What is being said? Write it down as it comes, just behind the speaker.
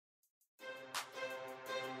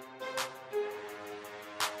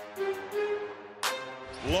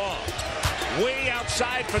Long. Way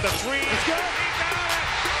outside for the three. It's good.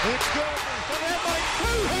 It's good. So they're like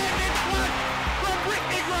two-handed flush from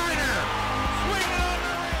Brittany Griner. Swing on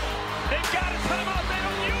the rim. They've got a timeout. They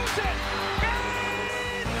don't use it.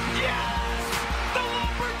 And yes! The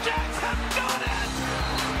Lumberjacks have done it!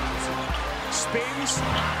 Spins.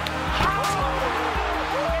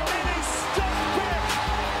 And then a step back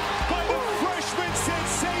by the freshman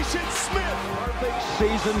sensation Smith. Perfect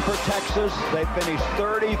season for Texas. They finished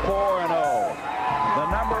 34-0. The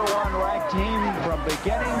number one ranked team from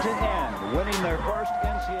beginning to end, winning their first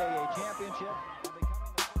NCAA championship.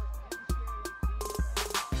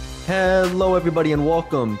 Hello, everybody, and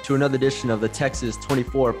welcome to another edition of the Texas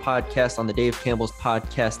 24 podcast on the Dave Campbell's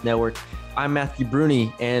Podcast Network. I'm Matthew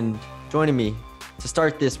Bruni, and joining me to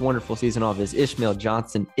start this wonderful season off is Ishmael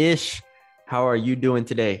Johnson. Ish, how are you doing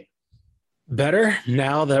today? Better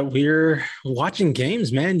now that we're watching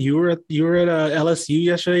games, man. You were at LSU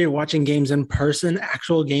yesterday. You're watching games in person,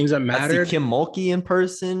 actual games that mattered. Kim Mulkey in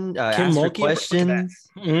person. Kim Mulkey questions.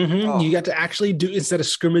 Oh. You got to actually do, instead of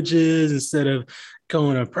scrimmages, instead of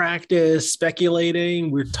going to practice,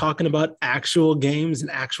 speculating. We're talking about actual games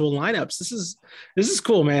and actual lineups. This is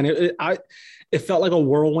cool, man. It felt like a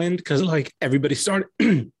whirlwind because like everybody started.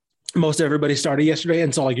 Most everybody started yesterday,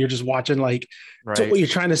 and so like you're just watching like so you're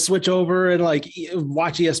trying to switch over and like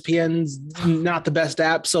watch ESPN's not the best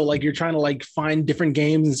app, so like you're trying to like find different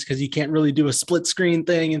games because you can't really do a split screen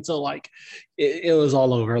thing, and so like it was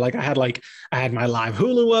all over. Like I had my live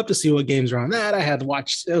Hulu up to see what games are on that. I had to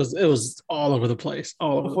watch. It was all over the place.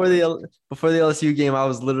 Before the LSU game,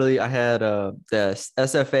 I had the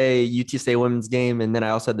SFA UTSA women's game, and then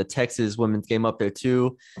I also had the Texas women's game up there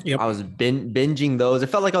too. Yep. I was binging those. It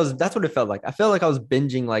felt like that's what it felt like. I felt like I was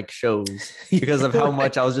binging like shows because of how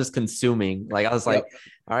much I was just consuming. Like I was like,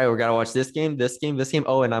 all right, we got to watch this game.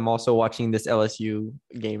 Oh, and I'm also watching this LSU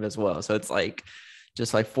game as well. So it's like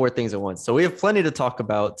just like four things at once. So we have plenty to talk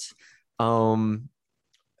about.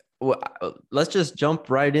 Let's just jump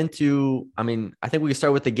right into, I think we can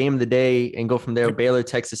start with the game of the day and go from there. Baylor,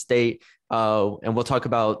 Texas State. And we'll talk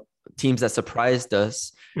about teams that surprised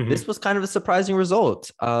us. Mm-hmm. This was kind of a surprising result.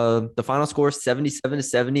 The final score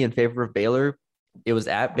 77-70 in favor of Baylor. It was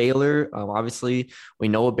at Baylor. Obviously, we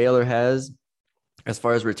know what Baylor has as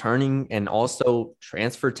far as returning and also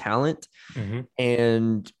transfer talent. Mm-hmm.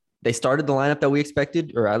 And they started the lineup that we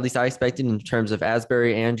expected, or at least I expected, in terms of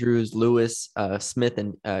Asbury, Andrews, Lewis, Smith,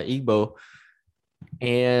 and Igbo.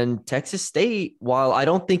 And Texas State, while I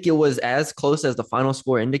don't think it was as close as the final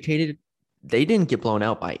score indicated, they didn't get blown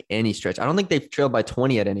out by any stretch. I don't think they've trailed by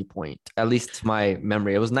 20 at any point, at least to my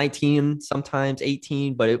memory. It was 19, sometimes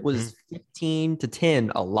 18, but it was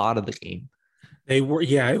 15-10 a lot of the game. They were,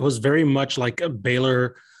 it was very much like a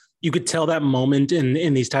Baylor. You could tell that moment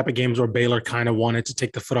in these type of games where Baylor kind of wanted to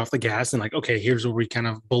take the foot off the gas and like, okay, here's where we kind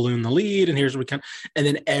of balloon the lead, and here's where we can. And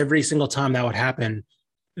then every single time that would happen,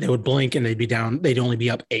 they would blink and they'd be down. They'd only be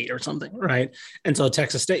up 8 or something, right? And so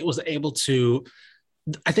Texas State was able to.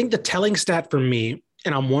 I think the telling stat for me,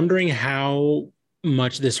 and I'm wondering how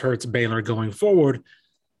much this hurts Baylor going forward,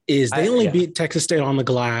 is they only beat Texas State on the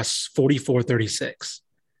glass 44-36.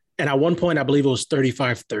 And at one point, I believe it was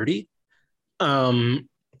 35-30.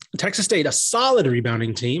 Texas State, a solid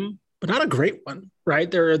rebounding team, but not a great one, right?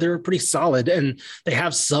 They're pretty solid, and they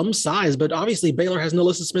have some size, but obviously Baylor has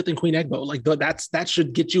NaLyssa Smith and Queen Egbo. Like that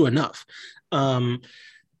should get you enough. And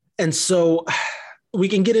so we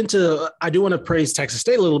can get into, I do want to praise Texas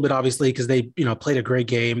State a little bit, obviously, because they, played a great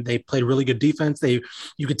game. They played really good defense.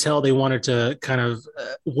 You could tell they wanted to kind of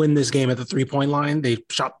win this game at the 3-point line. They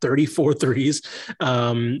shot 34 threes.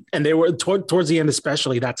 And they were towards the end,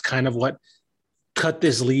 especially, that's kind of what cut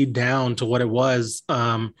this lead down to what it was.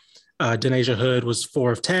 Denasia Hood was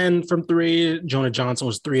 4 of 10 from 3. Jonah Johnson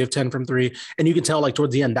was 3 of 10 from 3. And you can tell like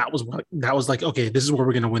towards the end, that was like, okay, this is where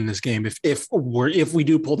we're going to win this game. If we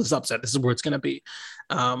do pull this upset, this is where it's going to be.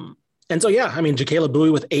 And so, Jacayla Bowie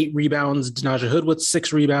with 8 rebounds, Denasia Hood with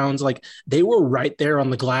 6 rebounds, like they were right there on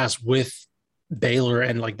the glass with Baylor.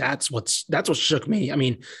 And like, that's what shook me.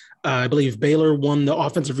 I believe Baylor won the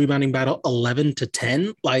offensive rebounding battle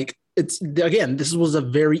 11-10. Like this was a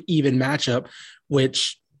very even matchup,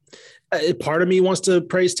 which, part of me wants to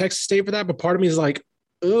praise Texas State for that, but part of me is like,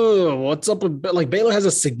 oh, what's up with like Baylor has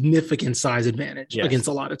a significant size advantage against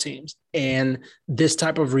a lot of teams, and this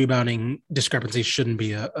type of rebounding discrepancy shouldn't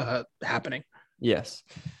be happening. Yes.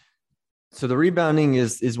 So the rebounding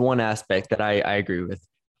is one aspect that I agree with.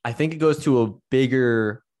 I think it goes to a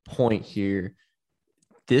bigger point here.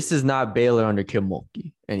 This is not Baylor under Kim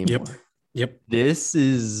Mulkey anymore. Yep. This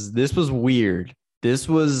was weird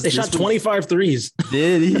They shot 25 threes.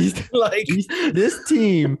 This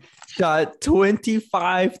team shot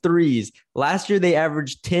 25 threes. Last year, they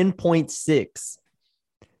averaged 10.6.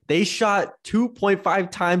 They shot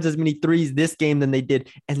 2.5 times as many threes this game than they did.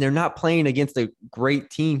 And they're not playing against a great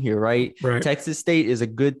team here, right? Texas State is a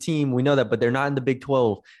good team. We know that, but they're not in the Big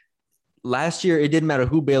 12. Last year, it didn't matter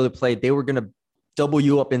who Baylor played. They were going to double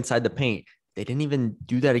you up inside the paint. They didn't even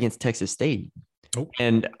do that against Texas State. Nope.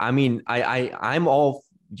 And I mean, I'm all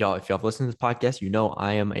y'all. If y'all have listened to this podcast, you know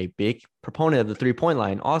I am a big proponent of the 3-point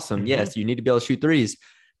line. Awesome. Mm-hmm. Yes, you need to be able to shoot threes.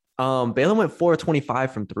 Baylor went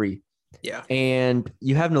 4-25 from 3. Yeah. And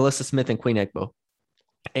you have NaLyssa Smith and Queen Egbo.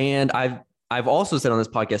 And I've also said on this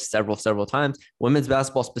podcast several times, women's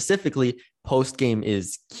basketball specifically, post game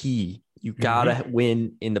is key. You gotta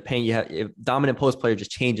win in the paint. You have if dominant post player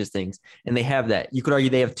just changes things, and they have that. You could argue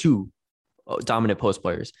they have 2 dominant post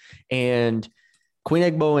players, and Queen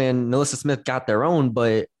Egbo and NaLyssa Smith got their own,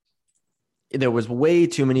 but there was way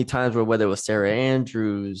too many times whether it was Sarah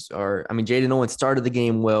Andrews or, I mean, Jaden Owen started the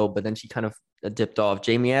game well, but then she kind of dipped off.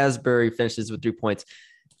 Jamie Asbury finishes with 3 points.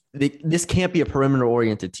 This can't be a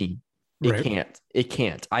perimeter-oriented team. It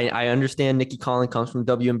can't. I understand Nikki Collin comes from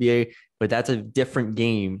WNBA, but that's a different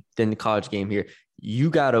game than the college game here.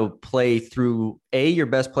 You got to play through A, your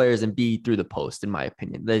best players, and B, through the post, in my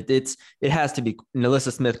opinion. It has to be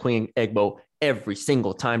NaLyssa Smith, Queen Egbo every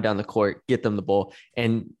single time down the court, get them the ball.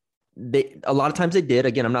 And a lot of times they did.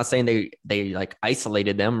 Again, I'm not saying they like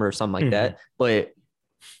isolated them or something like that, but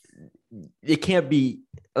it can't be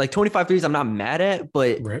like 25 threes. I'm not mad at,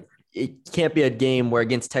 but it can't be a game where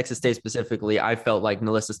against Texas State specifically, I felt like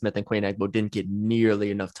NaLyssa Smith and Queen Egbo didn't get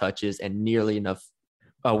nearly enough touches and nearly enough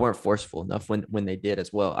weren't forceful enough when they did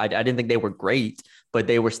as well. I didn't think they were great, but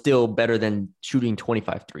they were still better than shooting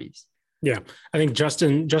 25 threes. Yeah. I think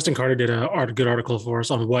Justin Carter did a good article for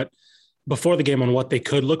us on before the game on what they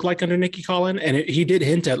could look like under Nikki Collin. And he did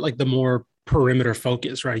hint at like the more perimeter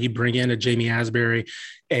focus, right? You bring in a Jamie Asbury,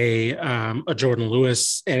 a Jordan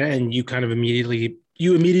Lewis, and you kind of immediately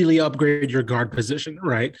upgrade your guard position,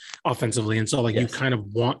 right? Offensively. And so you kind of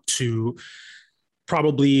want to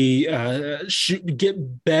probably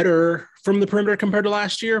get better from the perimeter compared to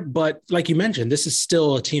last year. But like you mentioned, this is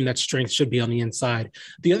still a team that strength should be on the inside.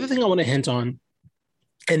 The other thing I want to hint on,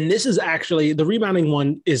 and this is actually the rebounding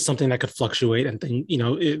one, is something that could fluctuate, and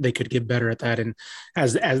they could get better at that. And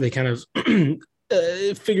as they kind of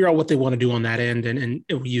figure out what they want to do on that end and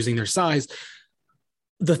using their size,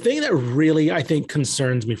 the thing that really, I think,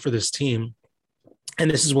 concerns me for this team, and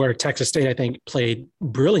this is where Texas State, I think, played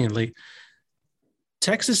brilliantly.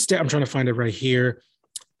 Texas State, I'm trying to find it right here.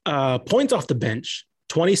 Points off the bench,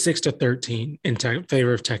 26-13 in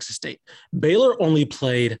favor of Texas State. Baylor only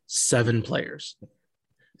played 7 players.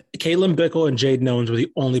 Caitlin Bickle and Jaden Owens were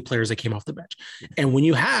the only players that came off the bench. And when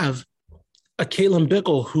you have a Caitlin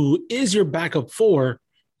Bickle, who is your backup 4,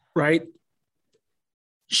 right?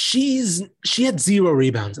 She had 0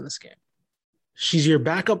 rebounds in this game. She's your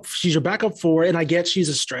backup 4, and I get she's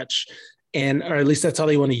a stretch, or at least that's how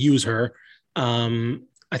they want to use her.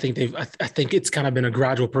 I think it's kind of been a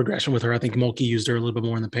gradual progression with her. I think Mulkey used her a little bit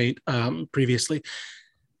more in the paint previously.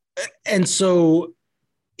 And so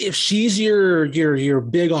if she's your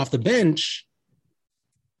big off the bench,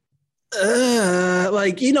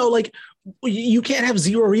 you can't have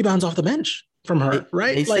 0 rebounds off the bench from her,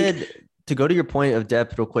 right? They said, to go to your point of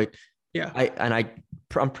depth real quick. Yeah.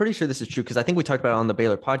 I'm pretty sure this is true because I think we talked about it on the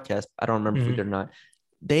Baylor podcast. I don't remember if we did or not.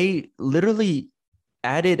 They literally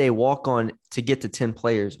added a walk-on to get to 10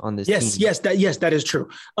 players on this team. Yes, that is true.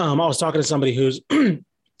 I was talking to somebody who's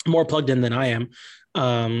more plugged in than I am,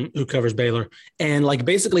 who covers Baylor, and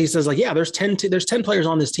basically he says there's 10 players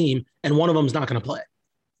on this team, and one of them's not going to play.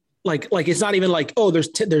 Like it's not even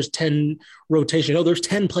there's 10 rotation. No, there's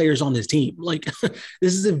 10 players on this team.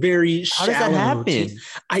 This is a very how does that happen? Team.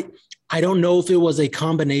 I don't know if it was a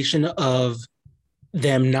combination of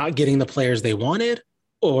them not getting the players they wanted,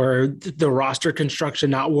 or the roster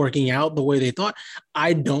construction not working out the way they thought.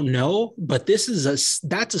 I don't know, but that's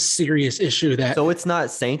a serious issue. So it's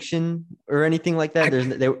not sanctioned or anything like that.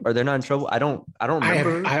 They're not in trouble. I don't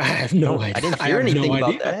remember. I have no idea. I didn't hear anything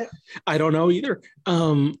about that. I don't know either.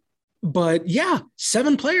 But yeah,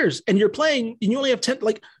 7 players, and you're playing, and you only have 10.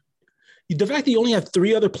 The fact that you only have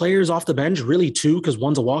 3 other players off the bench, really 2, because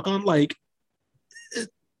one's a walk-on. I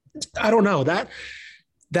don't know that.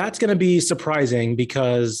 That's going to be surprising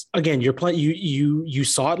because, again, you're playing. You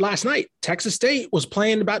saw it last night. Texas State was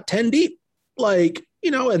playing about 10 deep, and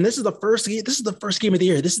this is the first game. This is the first game of the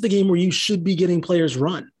year. This is the game where you should be getting players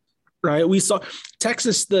run, right? We saw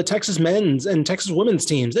the Texas men's and Texas women's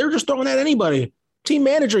teams. They were just throwing at anybody, team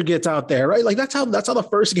manager gets out there, right? Like that's how the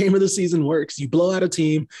first game of the season works. You blow out a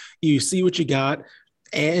team, you see what you got,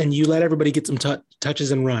 and you let everybody get some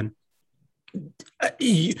touches and run.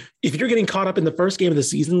 If you're getting caught up in the first game of the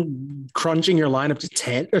season, crunching your lineup to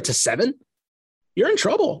 10 or to 7, you're in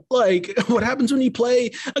trouble. Like, what happens when you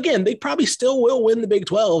play again? They probably still will win the Big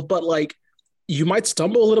 12, but like, you might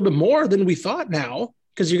stumble a little bit more than we thought now,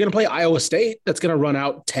 because you're going to play Iowa State that's going to run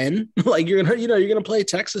out 10. Like, you're going to play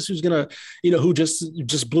Texas, who's going to, who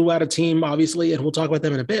just blew out a team, obviously, and we'll talk about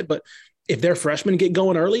them in a bit. But if their freshmen get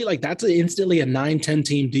going early, like that's instantly a 9-10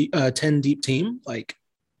 team, 10 deep team. Like,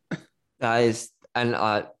 guys, and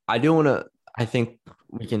I do want to. I think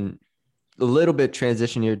we can a little bit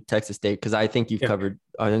transition here to Texas State, because I think you've covered.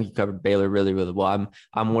 I think you covered Baylor really, really well.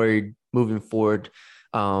 I'm worried moving forward.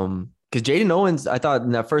 Because Jaden Owens, I thought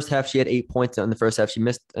in that first half, she had 8 points in the first half. She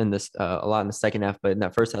missed in this a lot in the second half, but in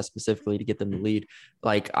that first half specifically to get them the lead.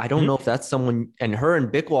 Like, I don't know if that's someone, and her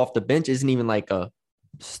and Bickle off the bench isn't even like a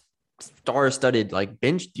star-studded like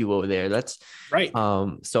bench duo there. That's right.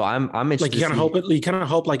 So I'm interested. Like, you kind of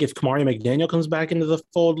hope like if Kamari McDaniel comes back into the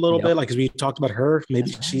fold a little bit, like, as we talked about her,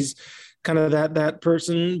 maybe she's kind of that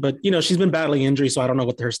person, but she's been battling injury, so I don't know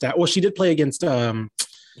what her stat. Well, she did play against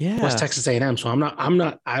West Texas A&M. So I don't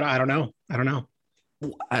know. I don't know.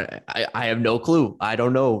 I have no clue. I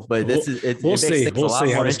don't know, but we'll see. We'll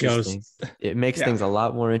see how this goes. It makes things a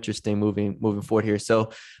lot more interesting moving forward here.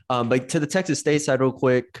 So, but to the Texas State side real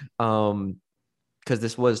quick, because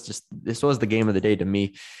this was the game of the day to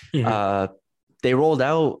me. Mm-hmm. They rolled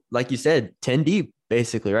out, like you said, 10 deep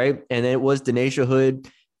basically, right? And it was Denasia Hood,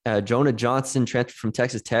 Jonah Johnson, transferred from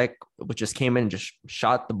Texas Tech, which just came in and just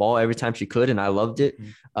shot the ball every time she could, and I loved it.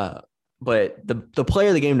 But the player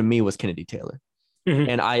of the game to me was Kennedy Taylor. Mm-hmm.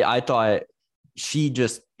 And I thought she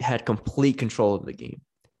just had complete control of the game.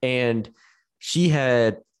 And she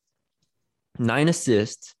had 9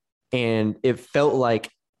 assists, and it felt like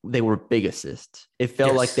they were big assists. It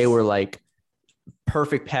felt like they were like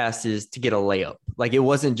perfect passes to get a layup. Like, it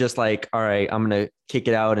wasn't just like, all right, I'm going to kick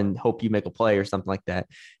it out and hope you make a play or something like that.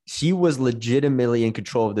 She was legitimately in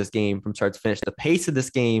control of this game from start to finish. The pace of this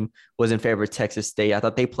game was in favor of Texas State. I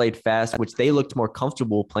thought they played fast, which they looked more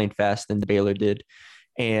comfortable playing fast than Baylor did.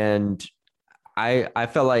 And I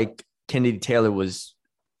felt like Kennedy Taylor was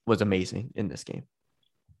amazing in this game.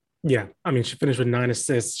 Yeah. I mean, she finished with 9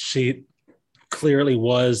 assists. She clearly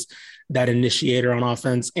was that initiator on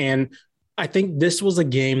offense. And I think this was a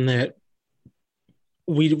game that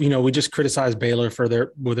we just criticized Baylor for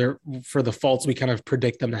the faults we kind of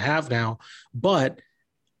predict them to have now. But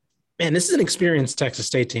man, this is an experienced Texas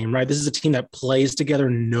State team, right? This is a team that plays together,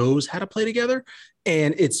 knows how to play together,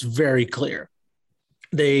 and it's very clear.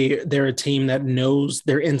 They're a team that knows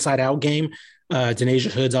their inside out game.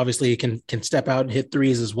 Denasia Hoods obviously can step out and hit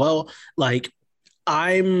threes as well. Like,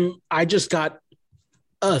 I just got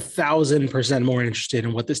 1,000% more interested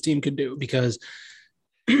in what this team could do, because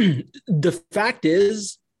the fact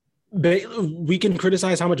is, we can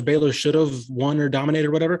criticize how much Baylor should have won or dominated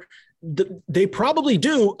or whatever. They probably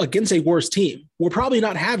do against a worse team. We're probably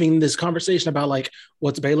not having this conversation about like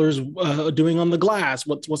what's Baylor's doing on the glass,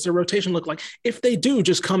 what's their rotation look like. If they do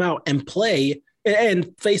just come out and play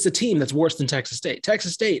and face a team that's worse than Texas State.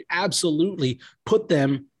 Texas State absolutely put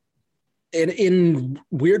them in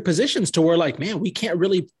weird positions to where, like, man, we can't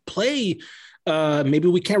really play. Maybe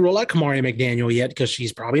we can't roll out Kamari McDaniel yet because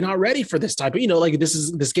she's probably not ready for this type of, like,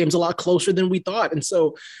 this game's a lot closer than we thought. And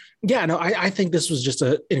so, yeah, no, I think this was just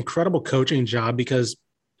an incredible coaching job, because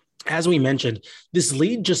as we mentioned, this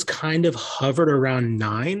lead just kind of hovered around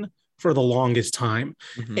 9 for the longest time.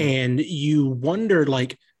 Mm-hmm. And you wondered,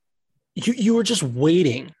 like, you were just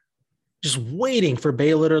waiting for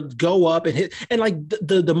Baylor to go up and hit. And like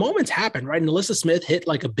the moments happened, right? And Alyssa Smith hit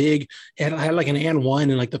like had like an and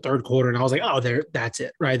one in like the third quarter. And I was like, oh, that's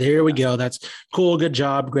it, right? There we go. That's cool. Good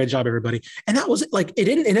job. Great job, everybody. And that was like,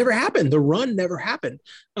 it never happened. The run never happened.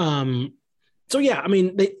 So yeah, I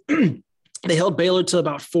mean, they held Baylor to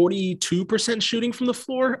about 42% shooting from the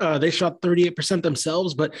floor. They shot 38%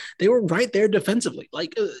 themselves, but they were right there defensively.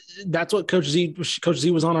 Like that's what Coach Z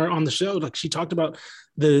was on the show. Like, she talked about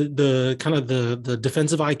the kind of the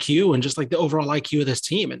defensive IQ and just like the overall IQ of this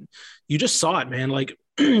team. And you just saw it, man. Like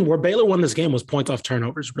where Baylor won this game was points off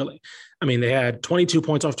turnovers, really. I mean, they had 22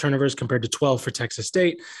 points off turnovers compared to 12 for Texas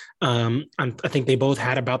State. I think they both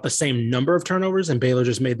had about the same number of turnovers, and Baylor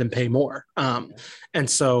just made them pay more. And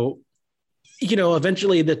so,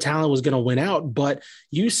 eventually the talent was going to win out, but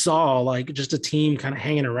you saw like just a team kind of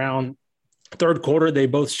hanging around. Third quarter, they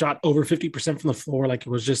both shot over 50% from the floor. Like, it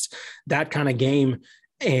was just that kind of game.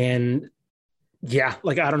 And Yeah,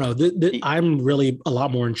 like I don't know. I'm really a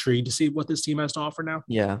lot more intrigued to see what this team has to offer now.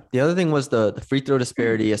 Yeah. The other thing was the free throw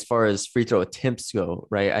disparity as far as free throw attempts go,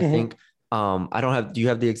 right? I think I don't have. Do you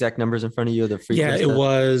have the exact numbers in front of you? The free Yeah, throw it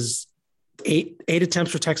was eight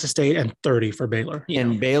attempts for Texas State and 30 for Baylor.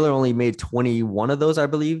 And Baylor only made 21 of those, I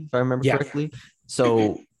believe, if I remember correctly.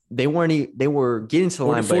 So they were getting to the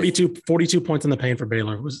line. 42 points in the paint for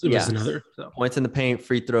Baylor was another. So. Points in the paint,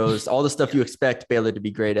 free throws, all the stuff you expect Baylor to be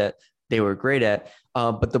great at. They were great at.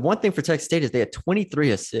 But the one thing for Texas State is they had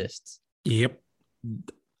 23 assists. Yep.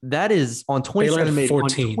 That is on 27 made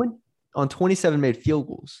 14. On 27 made field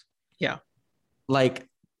goals. Yeah. Like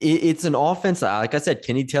it's an offense. Like I said,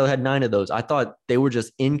 Kenny Taylor had 9 of those. I thought they were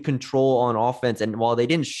just in control on offense. And while they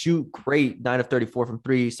didn't shoot great, 9 of 34 from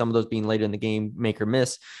 3, some of those being later in the game, make or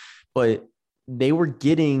miss, but they were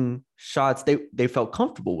getting shots they felt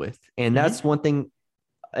comfortable with. And that's one thing.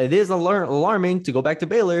 It is alarming to go back to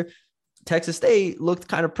Baylor. Texas State looked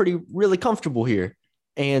kind of really comfortable here.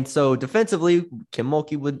 And so defensively, Kim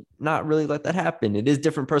Mulkey would not really let that happen. It is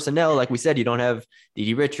different personnel. Like we said, you don't have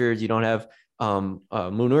D.D. Richards. You don't have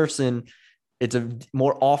Moon Urson. It's a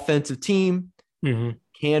more offensive team.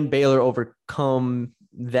 Can Baylor overcome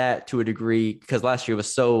that to a degree? Because last year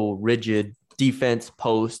was so rigid, defense,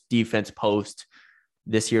 post.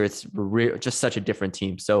 This year, it's just such a different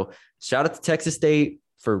team. So shout out to Texas State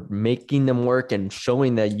for making them work and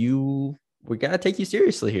showing that we got to take you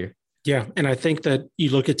seriously here. Yeah. And I think that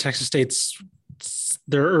you look at Texas State's,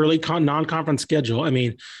 their early non-conference schedule. I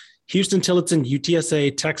mean, Houston Tillotson,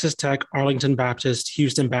 UTSA, Texas Tech, Arlington Baptist,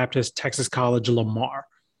 Houston Baptist, Texas College, Lamar.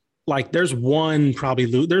 Like there's one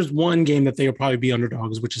game that they'll probably be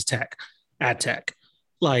underdogs, which is at Tech.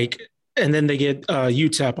 Like, and then they get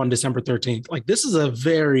UTEP on December 13th. Like this is a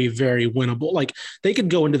very, very winnable. Like they could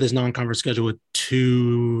go into this non-conference schedule with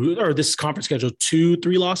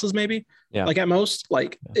 2-3 losses, maybe. Yeah. Like at most.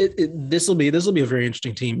 Like this will be a very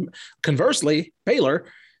interesting team. Conversely, Baylor,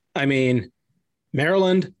 I mean,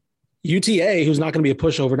 Maryland, UTA, who's not going to be a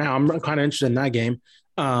pushover now. I'm kind of interested in that game.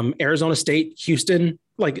 Arizona State, Houston.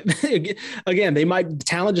 Like again,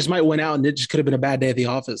 talent just might win out, and it just could have been a bad day at the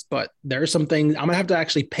office. But there's some things I'm gonna have to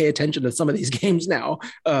actually pay attention to some of these games now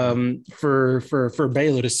for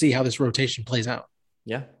Baylor to see how this rotation plays out.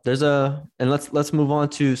 Yeah, and let's move on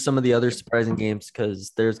to some of the other surprising games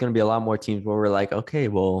because there's gonna be a lot more teams where we're like, okay,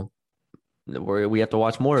 well, we have to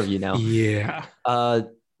watch more of you now. Yeah.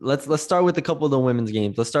 Let's start with a couple of the women's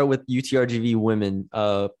games. Let's start with UTRGV women.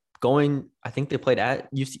 I think they played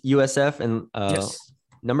at USF and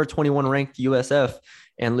number 21 ranked USF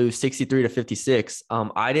and lose 63-56.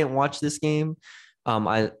 I didn't watch this game.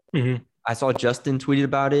 I saw Justin tweeted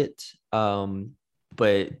about it.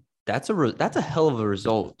 But that's a hell of a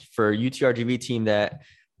result for UTRGV team that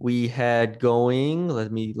we had going.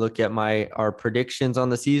 Let me look at our predictions on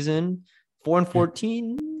the season.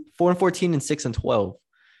 4-14 and 6-12.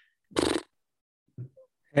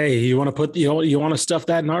 Hey, you want to stuff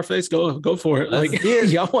that in our face? Go for it. Let's do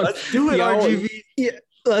it, RGV. Yeah,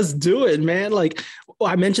 let's do it, man. Like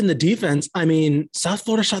I mentioned the defense. I mean, South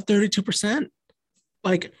Florida shot 32%,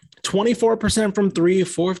 like 24% from 3,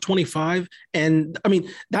 4 of 25. And I mean,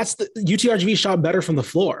 that's the UTRGV shot better from the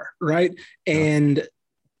floor, right? And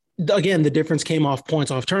again, the difference came off points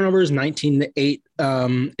off turnovers, 19-8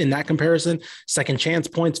 in that comparison. Second chance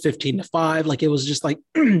points, 15-5. Like it was just like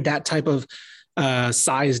that type of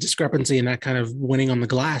size discrepancy and that kind of winning on the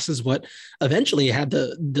glass is what eventually had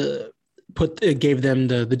it gave them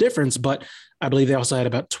the difference. But I believe they also had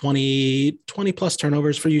about 20 plus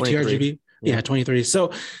turnovers for UTRGV. Yeah, 23.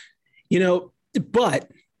 So, but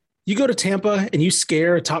you go to Tampa and you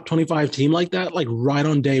scare a top 25 team like that, like right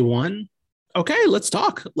on day one. Okay, let's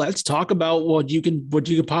talk. Let's talk about what you could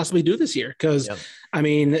possibly do this year. Because I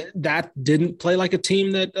mean, that didn't play like a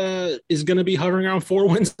team that is going to be hovering around 4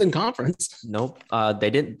 wins in conference. Nope. They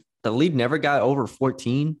didn't. The lead never got over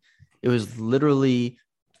 14. It was literally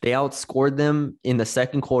they outscored them in the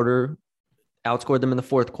second quarter, outscored them in the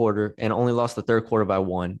fourth quarter, and only lost the third quarter by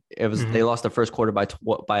 1. It was they lost the first quarter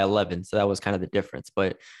by 11. So that was kind of the difference.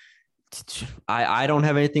 But I don't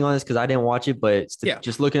have anything on this because I didn't watch it. But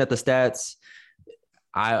just looking at the stats.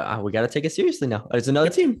 We got to take it seriously now. It's another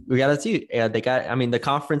team. We got to see. The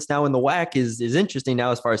conference now in the WAC is interesting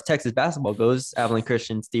now as far as Texas basketball goes. Abilene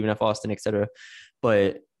Christian, Stephen F. Austin, etc.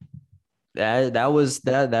 But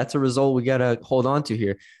that's a result we got to hold on to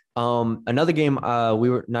here. Another game we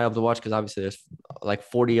were not able to watch because obviously there's like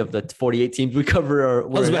 40 of the 48 teams we cover. I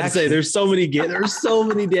was about to say there's so many games. There's so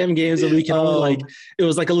many damn games that we can only it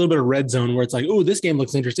was like a little bit of red zone where it's like, oh, this game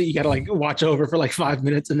looks interesting. You got to like watch over for like 5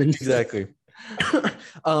 minutes and then exactly.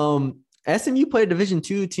 SMU played a Division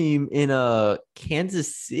II team in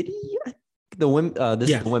Kansas City. The women, this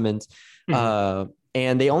is the women's,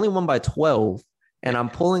 and they only won by 12. And I'm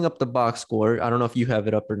pulling up the box score. I don't know if you have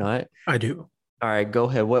it up or not. I do. All right, go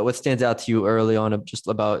ahead. What stands out to you early on just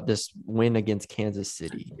about this win against Kansas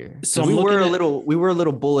City here? So we were a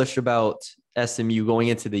little bullish about SMU going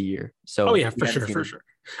into the year. So for sure.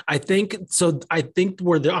 I think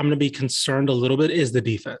where I'm going to be concerned a little bit is the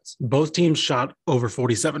defense. Both teams shot over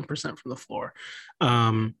 47% from the floor.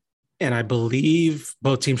 And I believe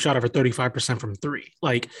both teams shot over 35% from three.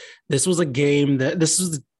 Like, this was a game this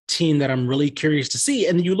is the team that I'm really curious to see.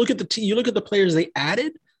 And you look at the players they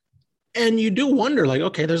added, and you do wonder, like,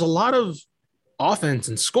 okay, there's a lot of offense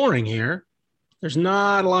and scoring here. There's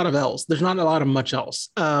not a lot of else. There's not a lot of much else.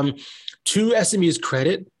 To SMU's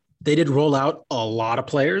credit, they did roll out a lot of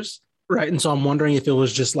players, right? And so I'm wondering if it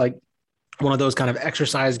was just like one of those kind of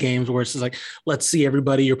exercise games where it's just like, let's see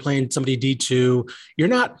everybody. You're playing somebody D2. You're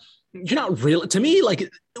not really, to me,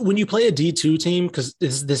 like, when you play a D2 team, because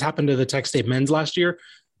this happened to the Tech State men's last year,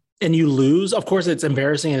 and you lose, of course it's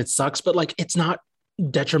embarrassing and it sucks, but like, it's not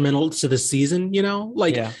detrimental to the season,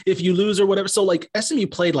 like if you lose or whatever. So like SMU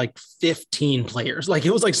played like 15 players, like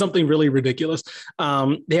it was like something really ridiculous.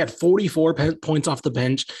 They had 44 points off the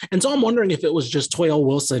bench. And so I'm wondering if it was just Toyle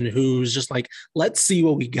Wilson, who's just like, let's see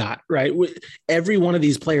what we got, right? Every one of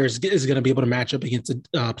these players is going to be able to match up against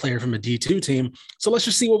a player from a D2 team. So let's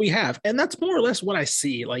just see what we have. And that's more or less what I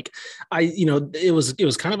see. Like it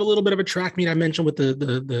was kind of a little bit of a track meet I mentioned with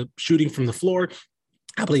the shooting from the floor.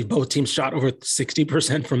 I believe both teams shot over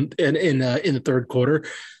 60% from in the third quarter.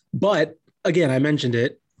 But again, I mentioned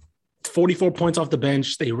it, 44 points off the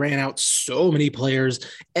bench. They ran out so many players.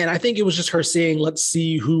 And I think it was just her saying, let's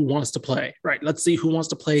see who wants to play, right? Let's see who wants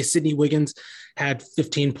to play. Sydney Wiggins had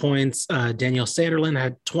 15 points. Danielle Sanderlin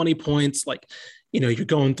had 20 points. Like, you're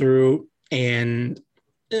going through, and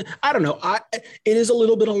I don't know. It is a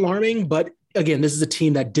little bit alarming, but again, this is a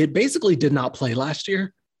team that did not play last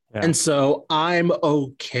year. Yeah. And so I'm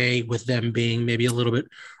okay with them being maybe a little bit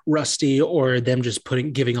rusty, or them just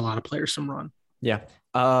giving a lot of players some run. Yeah.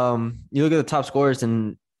 You look at the top scorers,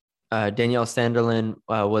 and Danielle Sanderlin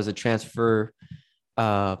was a transfer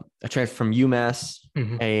from UMass,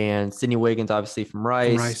 and Sydney Wiggins, obviously from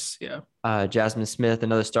Rice. Jasmine Smith,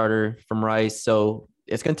 another starter from Rice. So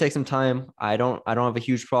it's going to take some time. I don't have a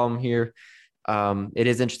huge problem here. It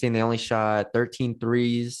is interesting. They only shot 13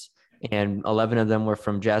 threes, and 11 of them were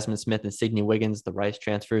from Jasmine Smith and Sydney Wiggins, the Rice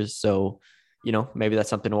transfers. So, maybe that's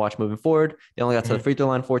something to watch moving forward. They only got to the free throw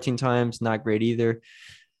line 14 times. Not great either.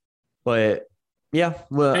 But, yeah.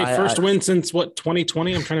 Well, first win since,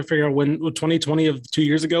 2020? I'm trying to figure out when 2020 of 2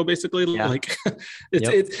 years ago, basically. Yeah. Like,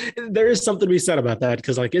 there is something to be said about that,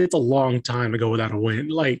 because, like, it's a long time to go without a win.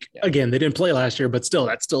 Like, again, they didn't play last year, but still,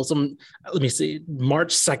 that's still some – let me see.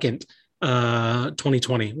 March 2nd,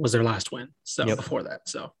 2020 was their last win. So, before that,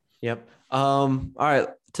 so. Yep. All right.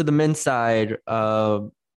 To the men's side,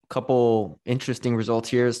 couple interesting results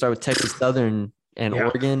here. Let's start with Texas Southern and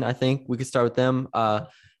Oregon. I think we could start with them. I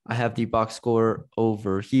have the box score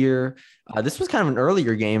over here. This was kind of an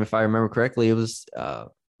earlier game, if I remember correctly. It was a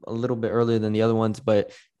little bit earlier than the other ones,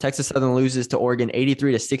 but Texas Southern loses to Oregon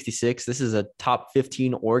 83-66. This is a top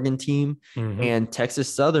 15 Oregon team, and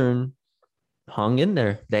Texas Southern hung in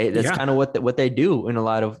there. That's kind of what they do in a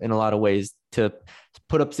lot of ways. To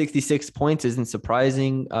put up 66 points isn't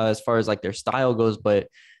surprising as far as like their style goes, but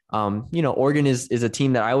Oregon is a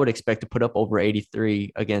team that I would expect to put up over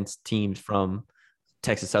 83 against teams from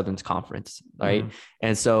Texas Southern's conference, right?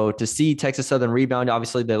 And so to see Texas Southern rebound,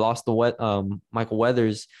 obviously they lost the Michael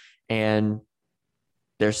Weathers, and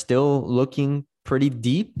they're still looking pretty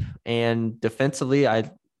deep, and defensively,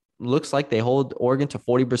 looks like they hold Oregon to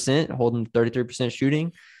 40%, holding 33%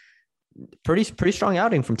 shooting. Pretty strong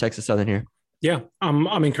outing from Texas Southern here. Yeah,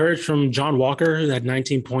 I'm encouraged from John Walker, who had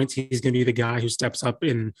 19 points. He's going to be the guy who steps up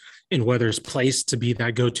in Weathers' place to be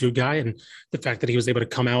that go-to guy. And the fact that he was able to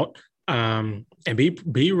come out and be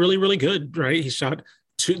really, really good, right? He shot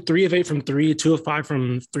 3 of 8 from 3, 2 of 5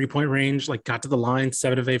 from 3-point range, like got to the line,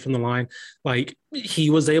 7 of 8 from the line. Like,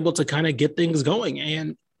 he was able to kind of get things going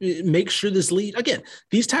and make sure this lead, again,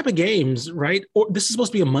 these type of games, right? Or this is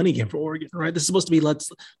supposed to be a money game for Oregon, right? This is supposed to be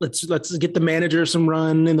let's get the manager some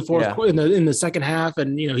run in the fourth in the second half,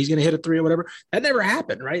 and he's going to hit a 3 or whatever. That never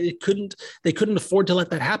happened, right? They couldn't afford to let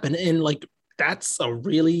that happen, and like, that's a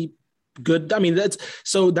really good. I mean, that's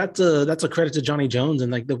a credit to Johnny Jones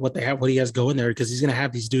and like what he has going there, because he's going to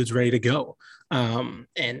have these dudes ready to go. And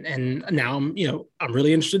now I'm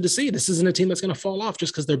really interested to see. This isn't a team that's going to fall off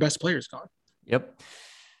just because their best player is gone. Yep.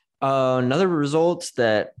 Another result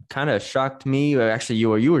that kind of shocked me, or actually you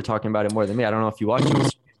were talking about it more than me. I don't know if you watched it.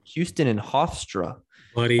 Was Houston and Hofstra.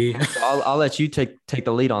 Buddy. So I'll let you take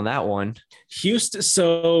the lead on that one. Houston.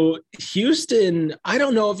 So Houston, I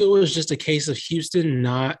don't know if it was just a case of Houston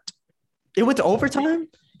not. It went to overtime?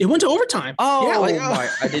 It went to overtime. Oh, yeah,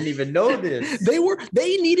 I didn't even know this.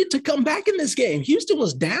 They needed to come back in this game. Houston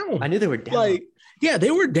was down. I knew they were down. Like, yeah,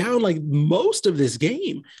 they were down like most of this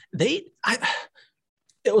game. It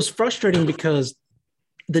was frustrating because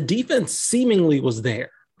the defense seemingly was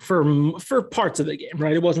there for parts of the game,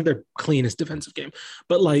 right? It wasn't their cleanest defensive game,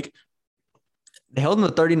 but like they held them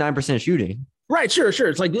to 39% shooting. Right, sure.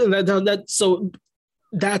 It's like that. So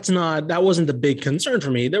that wasn't the big concern for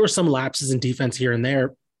me. There were some lapses in defense here and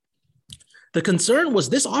there. The concern was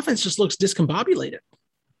this offense just looks discombobulated.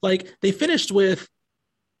 Like they finished with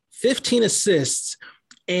 15 assists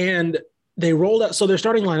and they rolled out. So their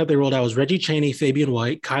starting lineup they rolled out was Reggie Chaney, Fabian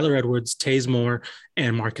White, Kyler Edwards, Taze Moore,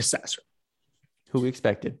 and Marcus Sasser. Who we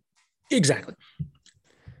expected. Exactly.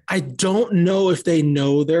 I don't know if they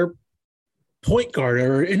know their point guard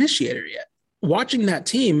or initiator yet. Watching that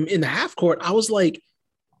team in the half court, I was like,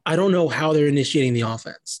 I don't know how they're initiating the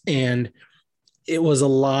offense. And it was a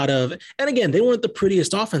lot of, and again, they weren't the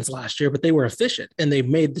prettiest offense last year, but they were efficient and they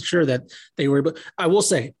made sure that they were, but I will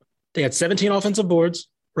say they had 17 offensive boards,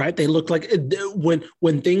 right? They looked like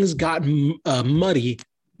when things got muddy,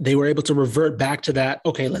 they were able to revert back to that.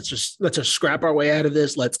 Okay, let's just scrap our way out of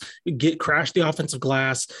this. Let's crash the offensive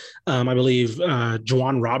glass. I believe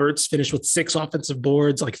Juwan Roberts finished with 6 offensive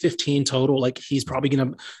boards, like 15 total. Like he's probably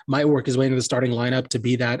might work his way into the starting lineup to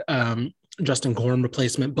be that Justin Gorham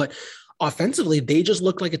replacement. But offensively, they just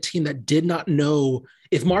looked like a team that did not know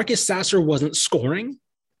if Marcus Sasser wasn't scoring.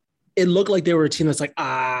 It looked like they were a team that's like,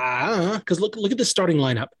 because look at the starting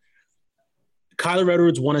lineup. Kyler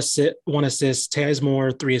Edwards, 1 assist, Taze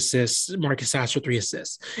Moore, 3 assists, Marcus Sasser, 3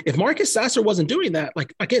 assists. If Marcus Sasser wasn't doing that,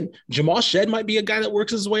 like again, Jamal Shed might be a guy that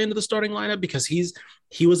works his way into the starting lineup because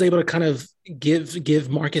he was able to kind of give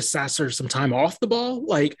Marcus Sasser some time off the ball.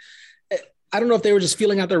 Like, I don't know if they were just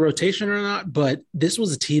feeling out their rotation or not, but this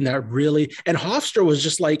was a team that really, and Hofstra was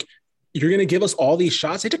just like, you're going to give us all these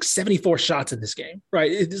shots. They took 74 shots in this game,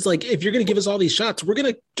 right? It's like, if you're going to give us all these shots, we're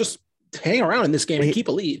going to just hang around in this game and keep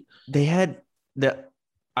a lead. They had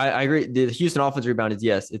I agree. The Houston offense rebounded.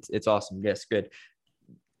 Yes, it's awesome. Yes, good.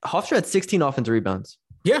 Hofstra had 16 offensive rebounds.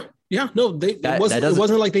 Yeah. No, it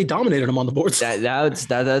wasn't like they dominated them on the boards. That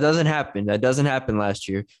doesn't happen. That doesn't happen last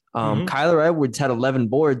year. Kyler Edwards had 11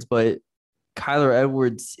 boards, but Kyler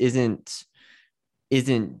Edwards isn't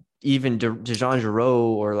even DeJon Jarreau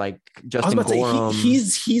or like Justin Gorham.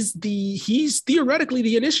 He's theoretically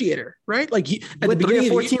the initiator, right? Like he at with the 3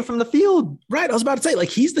 or 14 from the field. Right. I was about to say, like,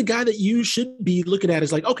 he's the guy that you should be looking at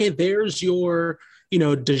as like, okay, there's your,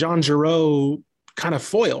 DeJon Jarreau kind of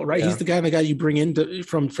foil, right? Yeah. He's the guy you bring in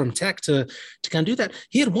from Tech to kind of do that.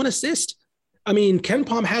 He had 1 assist. I mean,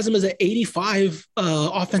 KenPom has him as an 85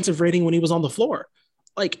 offensive rating when he was on the floor.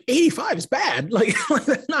 Like 85 is bad. Like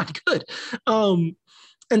that's not good.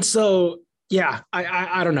 And so, yeah,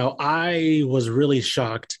 I don't know. I was really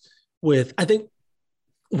shocked with, I think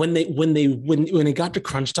when it got to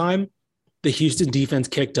crunch time, the Houston defense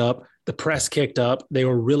kicked up, the press kicked up. They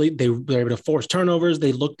were able to force turnovers.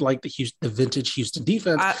 They looked like the vintage Houston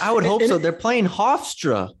defense. I would hope so. They're playing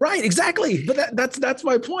Hofstra. Right, exactly. But that's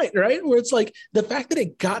my point, right? Where it's like the fact that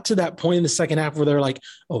it got to that point in the second half where they're like,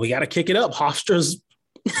 oh, we got to kick it up. Hofstra's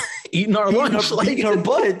eating our lunch, eating our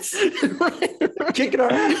butts, right. Kicking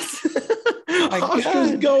our ass.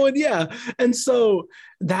 Hofstra's going, yeah. And so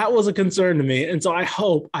that was a concern to me. And so I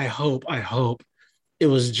hope it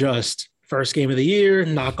was just first game of the year,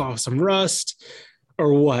 knock off some rust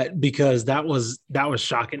or what, because that was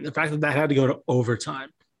shocking. The fact that had to go to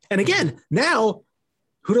overtime. And again, now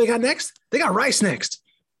who do they got next? They got Rice next.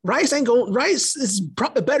 Rice is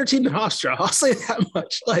probably a better team than Hofstra. I'll say that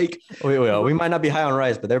much. Like, we might not be high on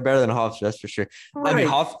Rice, but they're better than Hofstra, that's for sure. Right. I mean,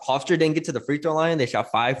 Hofstra didn't get to the free throw line. They shot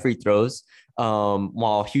 5 free throws,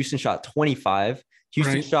 while Houston shot 25.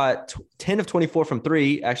 Houston shot 10 of 24 from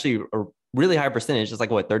 3, actually a really high percentage. It's like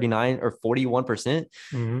 39 or 41%.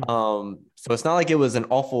 So it's not like it was an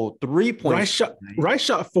awful 3-point. Rice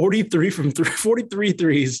shot 43 from 43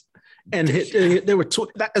 threes. And there were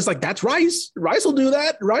it's like, that's Rice. Rice will do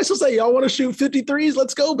that. Rice will say, y'all want to shoot 53s?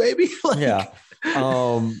 Let's go, baby. Yeah.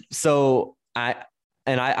 So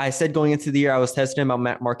I said going into the year, I was testing him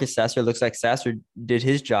about Marcus Sasser. It looks like Sasser did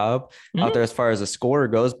his job out there as far as a scorer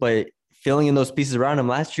goes, but filling in those pieces around him.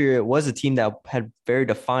 Last year, it was a team that had very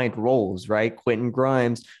defined roles, right? Quentin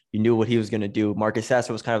Grimes, you knew what he was going to do. Marcus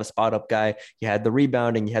Sasser was kind of a spot up guy. You had the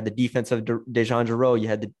rebounding, you had the defense of Dejan Jarreau, you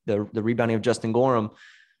had the rebounding of Justin Gorham.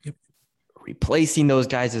 Yep. Replacing those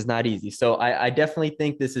guys is not easy. So I definitely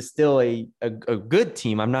think this is still a good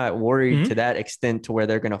team. I'm not worried to that extent to where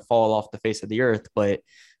they're going to fall off the face of the earth, but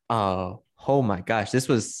oh my gosh, this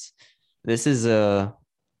is a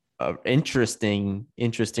interesting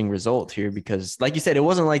result here, because like you said, it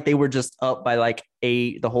wasn't like they were just up by like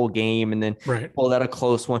 8 the whole game and then pulled out a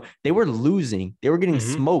close one. They were losing. They were getting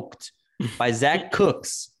smoked by Zach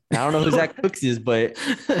Cooks. I don't know who Zach Cooks is, but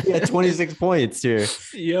he had 26 points here.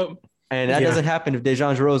 Yep. And that doesn't happen if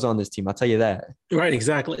Dejan Jarreau's on this team. I'll tell you that. Right,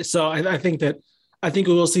 exactly. So I think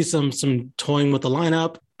we will see some toying with the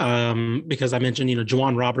lineup. Because I mentioned,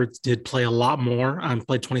 J'Wan Roberts did play a lot more.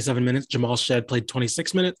 Played 27 minutes. Jamal Shead played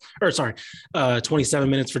 26 minutes. 27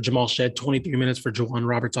 minutes for Jamal Shead, 23 minutes for J'Wan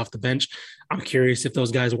Roberts off the bench. I'm curious if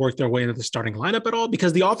those guys work their way into the starting lineup at all,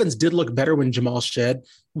 because the offense did look better when Jamal Shead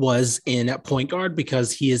was in at point guard,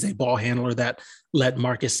 because he is a ball handler that let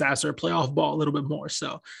Marcus Sasser play off ball a little bit more.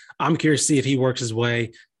 So I'm curious to see if he works his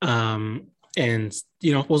way. And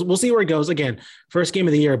we'll see where it goes. Again, first game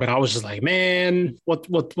of the year, but I was just like, man,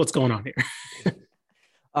 what's going on here?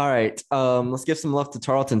 All right, let's give some love to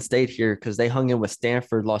Tarleton State here, because they hung in with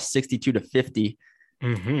Stanford, lost 62-50,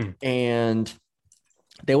 and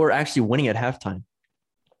they were actually winning at halftime,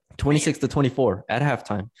 26-24 at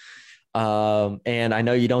halftime. And I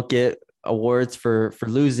know you don't get awards for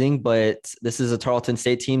losing, but this is a Tarleton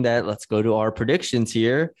State team that, let's go to our predictions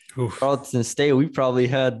here. Oof. Tarleton State, we probably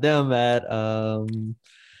had them at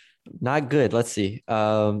not good. Let's see.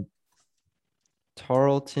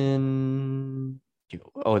 Tarleton.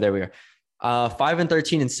 Oh, there we are.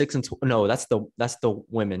 5-13 and 6-12. No, that's the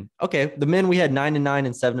women. Okay, the men we had 9-9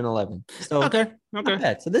 and 7-11. So okay.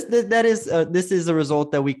 So this is a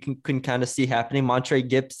result that we can kind of see happening. Montre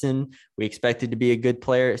Gibson, we expected to be a good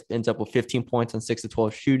player. It ends up with 15 points on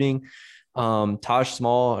 6-12 shooting. Taj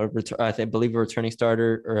Small, I believe a returning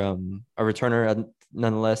starter or a returner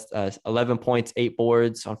nonetheless. 11 points, 8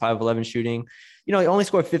 boards on 5-11 shooting. He only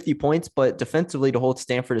scored 50 points, but defensively to hold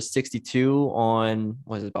Stanford to 62 on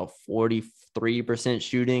about 43%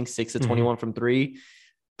 shooting, 6-21 from 3.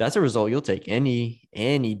 That's a result you'll take any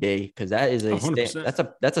day, because that is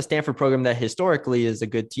that's a Stanford program that historically is a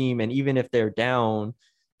good team, and even if they're down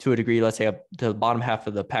to a degree, let's say up to the bottom half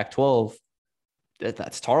of the Pac-12,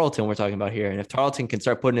 that's Tarleton we're talking about here. And if Tarleton can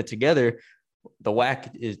start putting it together, the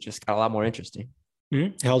WAC is just got a lot more interesting.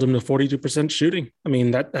 Held him to 42% shooting. I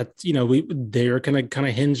mean, they're going to kind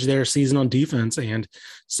of hinge their season on defense, and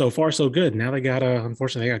so far so good. Now they got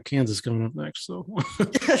unfortunately they got Kansas coming up next. So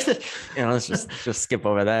let's just skip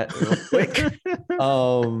over that real quick.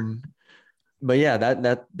 But yeah,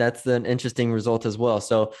 that's an interesting result as well.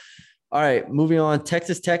 So all right, moving on.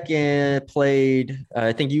 Texas Tech played.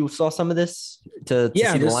 I think you saw some of this to see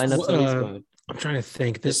the lineup. I'm trying to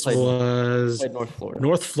think. This was North Florida.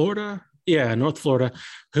 North Florida. Yeah, North Florida,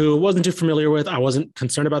 who wasn't too familiar with. I wasn't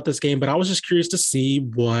concerned about this game, but I was just curious to see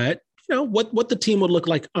what the team would look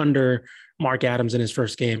like under Mark Adams in his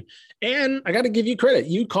first game. And I got to give you credit.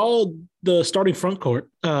 You called the starting front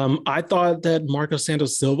court. I thought that Marcos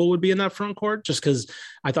Santos Silva would be in that front court, just because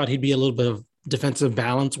I thought he'd be a little bit of defensive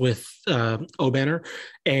balance with Obanor,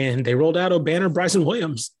 and they rolled out Obanor, Bryson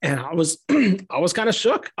Williams, and I was kind of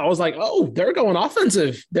shook. I was like, oh, they're going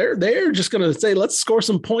offensive. They're just going to say, let's score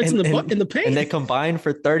some points in the paint. And they combined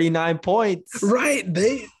for 39 points. Right.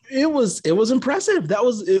 It was impressive.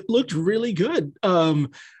 It looked really good.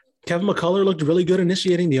 Kevin McCullough looked really good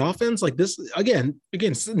initiating the offense. Like this again,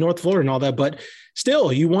 North Florida and all that, but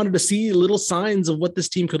still, you wanted to see little signs of what this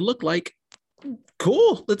team could look like.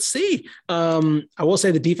 Cool. Let's see. I will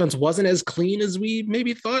say the defense wasn't as clean as we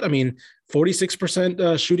maybe thought. I mean,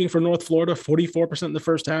 46% shooting for North Florida, 44% in the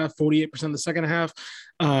first half, 48% in the second half.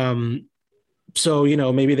 So,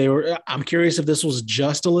 maybe I'm curious if this was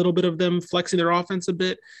just a little bit of them flexing their offense a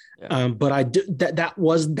bit. Yeah. But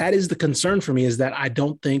that is the concern for me, is that I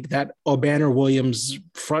don't think that Obanor Williams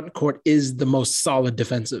front court is the most solid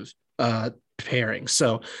defensive pairing.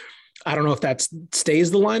 So I don't know if that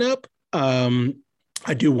stays the lineup.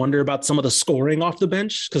 I do wonder about some of the scoring off the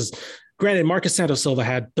bench, because granted, Marcos Santos Silva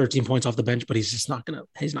had 13 points off the bench, but he's not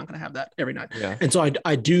gonna have that every night. Yeah. And so I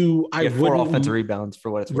would 4 offensive rebounds for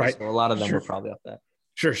what it's worth. Right. So a lot of them were probably off that.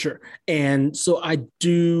 Sure. And so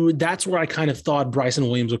that's where I kind of thought Bryson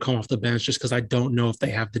Williams would come off the bench, just because I don't know if they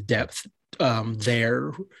have the depth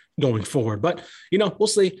there going forward, but we'll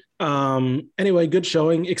see. Anyway, good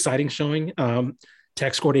showing, exciting showing.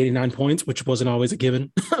 Tech scored 89 points, which wasn't always a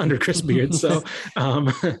given under Chris Beard. So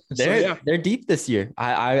they're deep this year.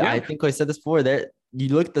 I think I said this before.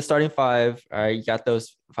 You look at the starting five. All right, you got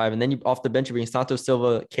those five, and then you off the bench you bring Santos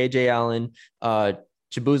Silva, KJ Allen,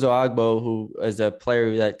 Chibuzo Agbo, who is a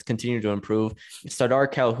player that's continued to improve, Sardar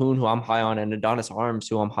Calhoun, who I'm high on, and Adonis Arms,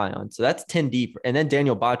 who I'm high on. So that's 10 deep, and then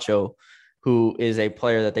Daniel Bacho, who is a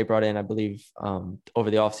player that they brought in, I believe, over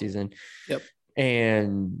the offseason. Yep.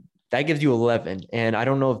 And that gives you 11. And I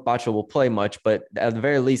don't know if Bacho will play much, but at the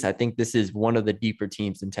very least, I think this is one of the deeper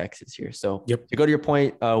teams in Texas here. So to go to your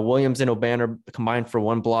point, Williams and Oban are combined for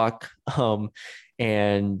 1 block.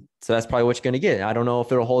 And so that's probably what you're going to get. I don't know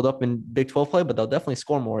if it'll hold up in Big 12 play, but they'll definitely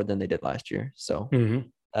score more than they did last year. So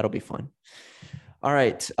that'll be fun. All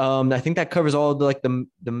right. I think that covers all the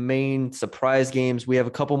main surprise games. We have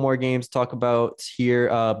a couple more games to talk about here.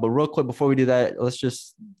 But real quick, before we do that, let's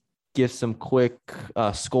just give some quick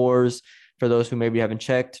scores for those who maybe haven't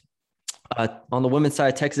checked. On the women's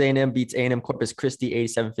side, Texas A&M beats A&M Corpus Christi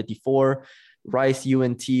 87-54. Rice,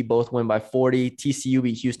 UNT both win by 40. TCU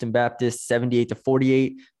beat Houston Baptist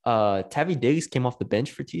 78-48. Tavi Diggs came off the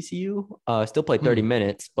bench for TCU. Still played 30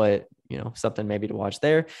 minutes, but something maybe to watch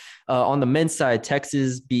there. On the men's side,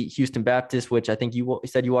 Texas beat Houston Baptist, which I think you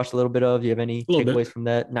said you watched a little bit of. Do you have any takeaways from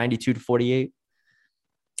that? 92-48.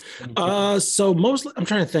 So mostly, I'm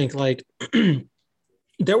trying to think.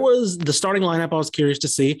 There was the starting lineup I was curious to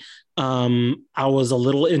see. I was a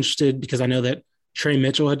little interested because I know that Trey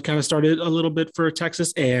Mitchell had kind of started a little bit for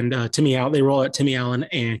Texas, and they roll out Timmy Allen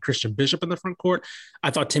and Christian Bishop in the front court. I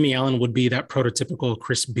thought Timmy Allen would be that prototypical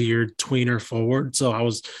Chris Beard tweener forward, so I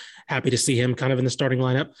was happy to see him kind of in the starting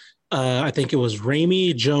lineup. I think it was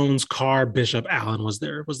Ramey, Jones, Carr, Bishop, Allen was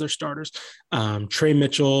their starters. Trey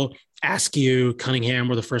Mitchell, Askew, Cunningham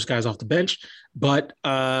were the first guys off the bench, but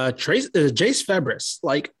Jace Febris,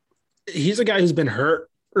 he's a guy who's been hurt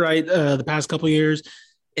the past couple of years.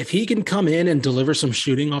 If he can come in and deliver some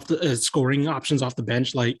shooting off the scoring options off the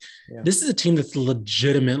bench, this is a team that's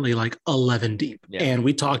legitimately 11 deep. Yeah. And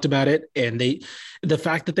we talked about it. And the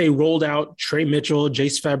fact that they rolled out Trey Mitchell,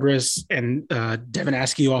 Jace Febris, and Devin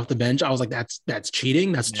Askew off the bench, I was like, that's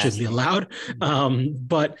cheating. That shouldn't be allowed.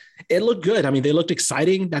 But it looked good. I mean, they looked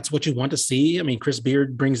exciting. That's what you want to see. I mean, Chris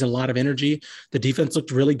Beard brings in a lot of energy. The defense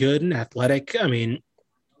looked really good and athletic. I mean,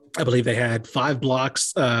 I believe they had 5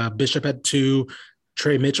 blocks. Bishop had 2.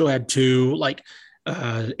 Trey Mitchell had 2,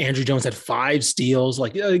 Andrew Jones had 5 steals.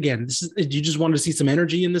 Again, you just wanted to see some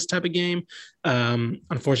energy in this type of game.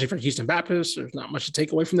 Unfortunately for Houston Baptist, there's not much to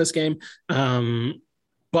take away from this game.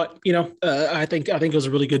 But I think it was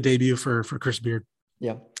a really good debut for Chris Beard.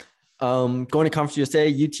 Yeah. Going to Conference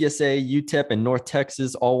USA, UTSA, UTEP, and North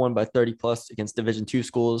Texas all won by 30 plus against Division II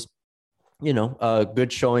schools.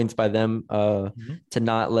 Good showings by them to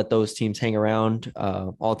not let those teams hang around.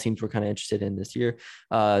 All teams were kind of interested in this year.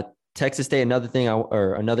 Texas State, another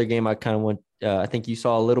game I kind of want. I think you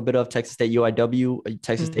saw a little bit of Texas State UIW.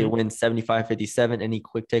 Texas State wins 75-57. Any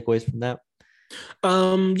quick takeaways from that?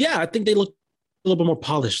 I think they look a little bit more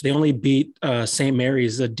polished. They only beat St.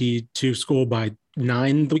 Mary's, a D2 school, by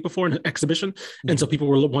 9 the week before in an exhibition, and so people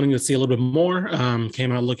were wanting to see a little bit more.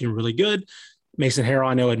 Came out looking really good. Mason Harrell,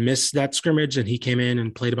 I know, had missed that scrimmage, and he came in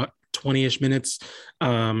and played about 20-ish minutes.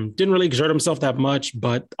 Didn't really exert himself that much,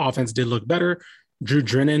 but offense did look better. Drew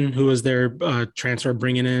Drennan, who was their transfer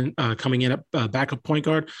coming in at backup point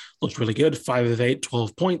guard, looks really good. 5 of 8,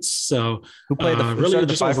 12 points. So who played really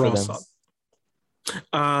just overall solid.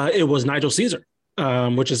 It was Nigel Caesar.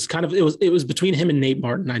 Which is kind of, it was between him and Nate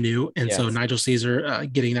Martin, I knew. And so Nigel Caesar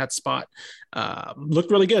getting that spot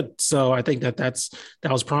looked really good. So I think that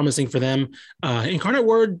was promising for them. Incarnate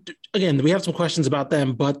Word, again, we have some questions about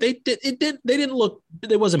them, but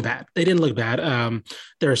it wasn't bad. They didn't look bad.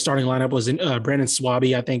 Their starting lineup was in Brandon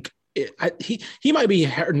Swaby. I think he might be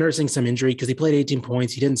nursing some injury because he played 18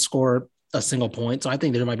 points. He didn't score a single point. So I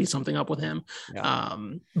think there might be something up with him. Yeah.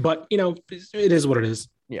 But it is what it is.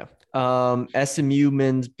 Yeah. SMU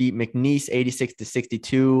men's beat McNeese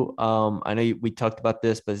 86-62. I know we talked about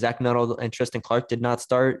this, but Zach Nuttall and Tristan Clark did not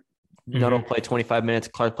start. Nuttall played 25 minutes.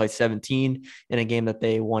 Clark played 17 in a game that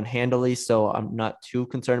they won handily. So I'm not too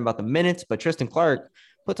concerned about the minutes, but Tristan Clark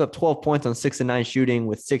puts up 12 points on 6 of 9 shooting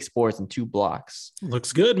with 6 boards and 2 blocks.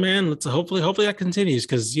 Looks good, man. Let's hopefully that continues.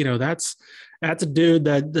 Cause that's a dude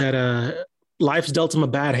that life's dealt him a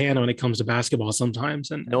bad hand when it comes to basketball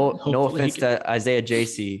sometimes. And no offense to Isaiah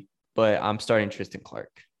JC, but I'm starting Tristan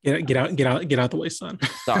Clark. Get out the way, son.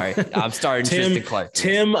 Sorry, I'm starting Tristan Clark.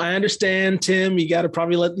 Tim, I understand. Tim, you got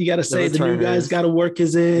to say the new guy's got to work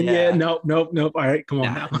his in. Yeah. Nope. All right, come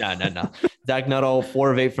on now. No. Zach Nuttall,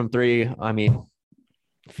 4 of 8 from 3. I mean,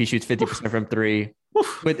 if he shoots 50% from 3,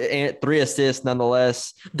 with 3 assists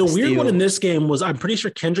nonetheless. The weird one in this game was I'm pretty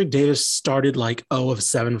sure Kendrick Davis started like 0 of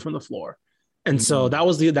 7 from the floor. And so that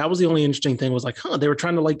was the only interesting thing was like, they were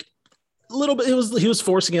trying to like a little bit. He was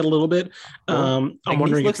forcing it a little bit. I'm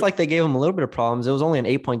wondering. It looks like they gave him a little bit of problems. It was only an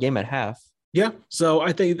 8-point game at half. Yeah. So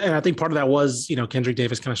I think part of that was, Kendrick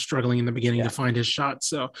Davis kind of struggling in the beginning to find his shot.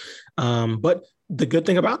 So, but the good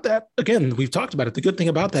thing about that, again, we've talked about it. The good thing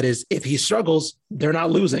about that is if he struggles, they're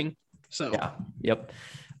not losing. So, yeah. Yep.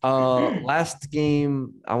 Last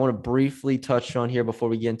game I want to briefly touch on here before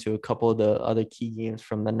we get into a couple of the other key games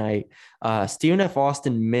from the night. Stephen F.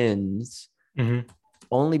 Austin men's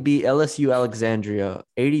only beat LSU Alexandria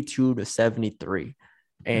 82-73.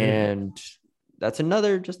 And that's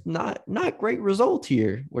another just not great result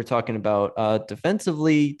here. We're talking about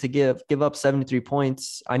defensively to give up 73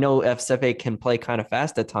 points. I know FSFA can play kind of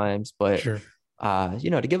fast at times, but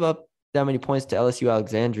to give up that many points to LSU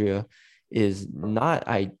Alexandria is not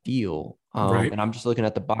ideal. And I'm just looking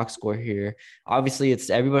at the box score here. Obviously, it's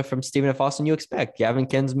everybody from Stephen F. Austin you expect. Gavin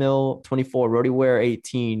Kensmill, 24, Rody Ware,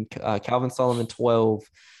 18, Calvin Solomon, 12,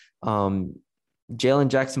 Jalen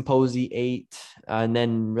Jackson Posey, 8, and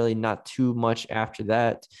then really not too much after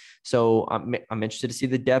that. So I'm interested to see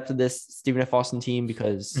the depth of this Stephen F. Austin team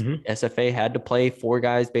because SFA had to play 4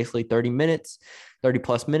 guys basically 30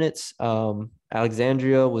 plus minutes.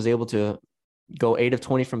 Alexandria was able to go 8 of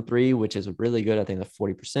 20 from 3, which is really good. I think that's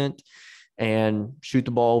 40%, and shoot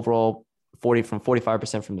the ball overall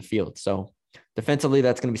 45% from the field. So defensively,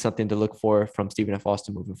 that's going to be something to look for from Stephen F.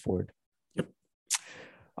 Austin moving forward. Yep.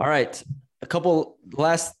 All right. A couple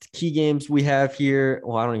last key games we have here.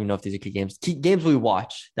 Well, I don't even know if these are key games. Key games we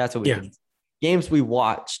watch. That's what we did. Games we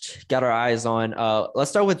watched, got our eyes on. Let's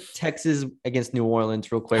start with Texas against New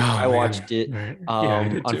Orleans real quick. I watched it.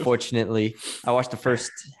 Unfortunately, I watched the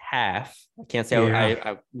first half. I can't say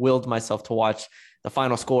I willed myself to watch the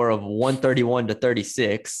final score of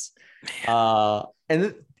 131-36.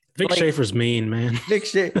 And Vic Schaefer's mean, man. Vic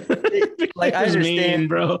Schaefer. I understand, mean,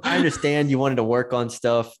 bro. I understand you wanted to work on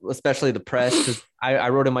stuff, especially the press, because I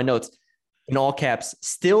wrote in my notes in all caps,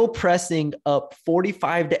 still pressing up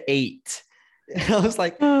 45-8. And I was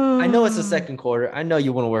like, I know it's the second quarter. I know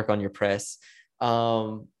you want to work on your press.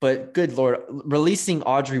 But good Lord, releasing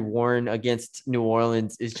Audrey Warren against New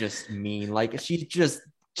Orleans is just mean. Like she's just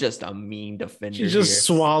a mean defender. She just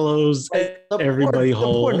swallows everybody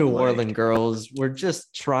whole. The poor New Orleans girls were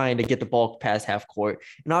just trying to get the ball past half court,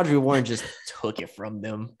 and Audrey Warren just took it from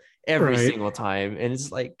them every single time. And it's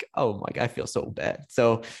like, oh my God, I feel so bad.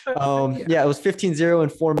 So, it was 15-0 in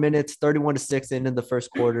 4 minutes, 31-6 in the first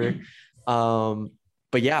quarter.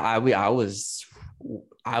 But yeah, I was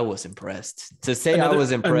impressed. To say I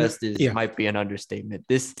was impressed might be an understatement.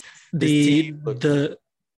 The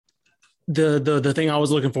thing I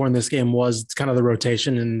was looking for in this game was kind of the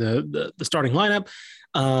rotation in the starting lineup.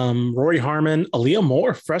 Rory Harmon, Aaliyah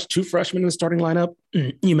Moore, two freshmen in the starting lineup.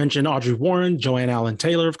 You mentioned Audrey Warren, Joanne Allen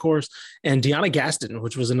Taylor, of course, and Deanna Gaston,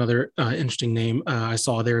 which was another interesting name I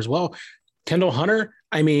saw there as well. Kendall Hunter,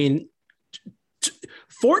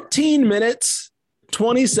 14 minutes,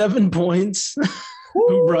 27 points.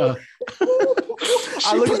 Bruh.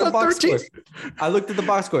 I looked at the box score. I looked at the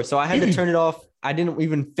box score, so I had to turn it off. I didn't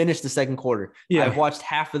even finish the second quarter. I watched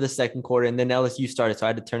half of the second quarter, and then LSU started, so I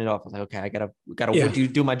had to turn it off. I was like, okay, I gotta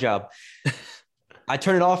do my job. I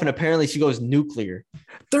turn it off, and apparently she goes nuclear.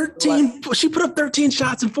 13. She put up 13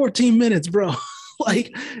 shots in 14 minutes, bro.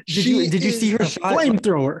 Like, did you see her shot?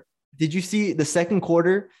 Flamethrower. Did you see the second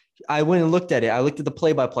quarter? I went and looked at it. I looked at the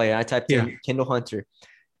play-by-play, and I typed in Kendall Hunter.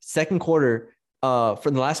 Second quarter, for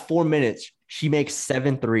the last 4 minutes, she makes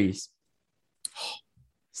 7 threes.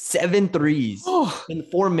 7 threes in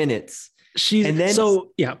 4 minutes. She didn't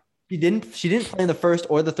play in the first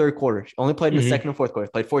or the third quarter. She only played in the second and fourth quarter.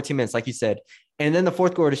 Played 14 minutes, like you said. And then the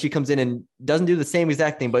fourth quarter, she comes in and doesn't do the same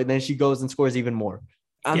exact thing, but then she goes and scores even more.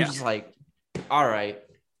 I'm just like, all right.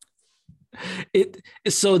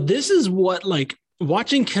 So this is what, like,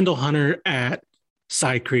 watching Kendall Hunter at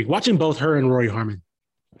Side Creek, watching both her and Rory Harmon,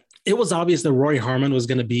 it was obvious that Rory Harmon was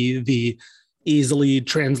going to be the easily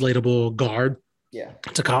translatable guard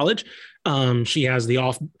to college. She has the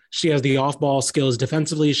off ball skills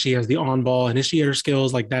defensively. She has the on ball initiator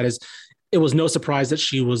skills. Like it was no surprise that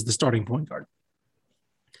she was the starting point guard.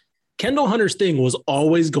 Kendall Hunter's thing was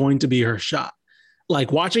always going to be her shot.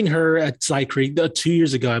 Like watching her at Side Creek 2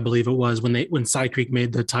 years ago, I believe it was when Side Creek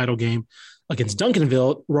made the title game against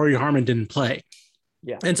Duncanville, Rory Harmon didn't play.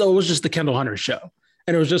 Yeah. And so it was just the Kendall Hunter show.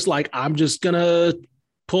 And it was just like, I'm just going to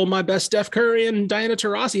pull my best Steph Curry and Diana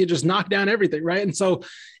Taurasi and just knock down everything, right? And so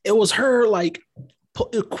it was her, like,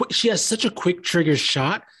 she has such a quick trigger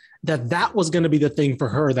shot that was going to be the thing for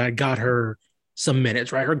her that got her some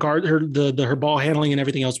minutes, right? Her guard, her ball handling and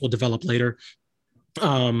everything else will develop later.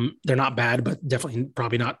 They're not bad, but definitely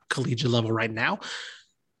probably not collegiate level right now.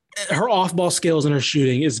 Her off-ball skills and her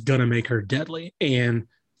shooting is going to make her deadly. And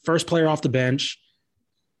first player off the bench,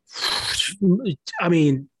 I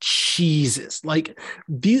mean, Jesus, like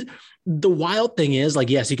the wild thing is, like,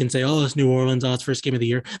 yes, you can say, oh, it's New Orleans, oh, it's first game of the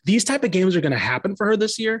year. These type of games are going to happen for her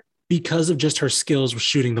this year because of just her skills with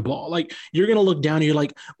shooting the ball. Like, you're going to look down and you're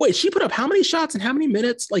like, wait, she put up how many shots in how many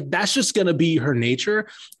minutes? Like, that's just going to be her nature.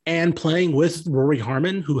 And playing with Rory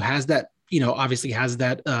Harmon, who has that, obviously has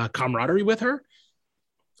that camaraderie with her.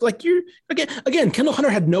 Like, you're again, Kendall Hunter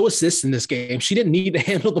had no assists in this game. She didn't need to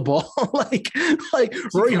handle the ball. like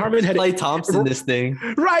Rory Harmon had Klay Thompson this thing.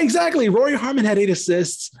 Right, exactly. Rory Harmon had 8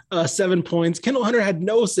 assists, 7 points. Kendall Hunter had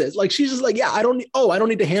no assists. Like, she's just like, yeah, I don't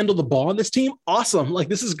need to handle the ball on this team. Awesome. Like,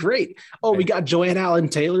 this is great. Oh, we got Joanne Allen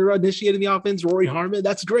Taylor initiating the offense, Rory Harmon.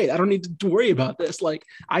 That's great. I don't need to worry about this. Like,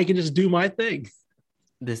 I can just do my thing.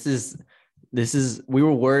 This is we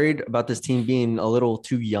were worried about this team being a little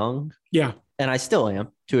too young. Yeah. And I still am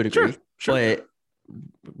to a degree. Sure. But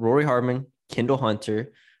Rory Harmon, Kendall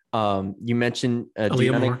Hunter, you mentioned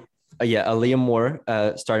Aaliyah Moore,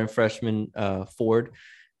 starting freshman forward.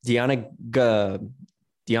 Deanna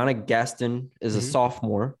Gaston is a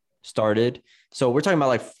sophomore, started. So we're talking about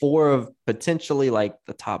like 4 of potentially like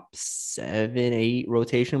the top 7, 8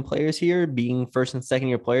 rotation players here being first and second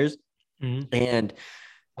year players. And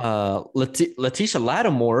Letitia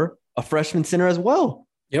Lattimore, a freshman center as well.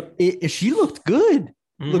 Yep. She looked good.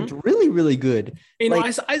 Looked really, really good.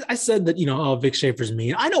 I said that, Vic Schaefer's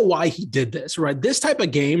mean. I know why he did this, right? This type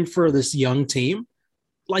of game for this young team,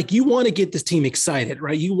 like, you want to get this team excited,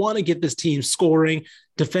 right? You want to get this team scoring,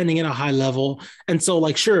 defending at a high level. And so,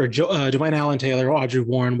 like, sure, Joanne Allen Taylor, Audrey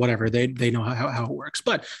Warren, whatever, they know how it works.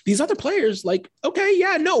 But these other players, like, okay,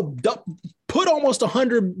 yeah, no, put almost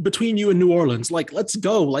 100 between you and New Orleans. Like, let's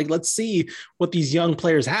go. Like, let's see what these young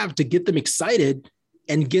players have to get them excited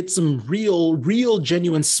and get some real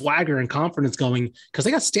genuine swagger and confidence going, because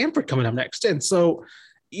they got Stanford coming up next. And so,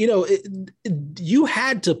 you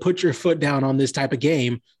had to put your foot down on this type of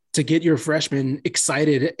game to get your freshmen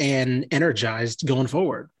excited and energized going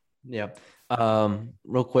forward. Yeah.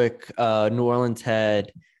 Real quick, New Orleans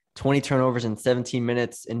had 20 turnovers in 17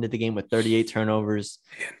 minutes into the game with 38 turnovers.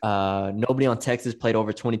 Nobody on Texas played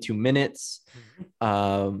over 22 minutes.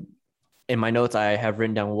 In my notes, I have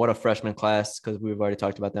written down what a freshman class, because we've already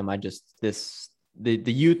talked about them. The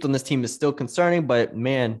youth on this team is still concerning, but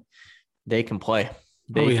man, they can play.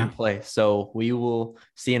 They can play. So we will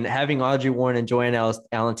see. And having Audrey Warren and Joanne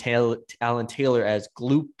Allen Taylor as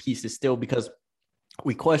glue pieces still, because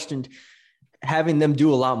we questioned having them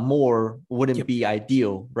do a lot more wouldn't be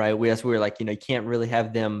ideal, right? We were like, you can't really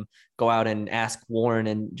have them go out and ask Warren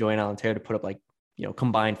and Joanne Allen Taylor to put up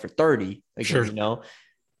combined for 30 again,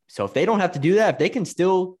 So if they don't have to do that, if they can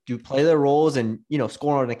still play their roles and,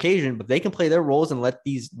 score on occasion, but they can play their roles and let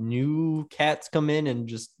these new cats come in and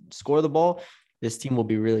just score the ball, this team will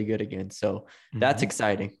be really good again. So that's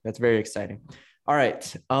exciting. That's very exciting. All right.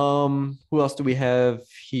 Who else do we have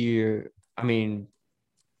here? I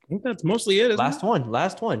think that's mostly it. Last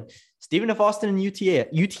one. Stephen F. Austin and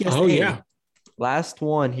UTSA. Oh, yeah. Last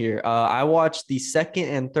one here. I watched the second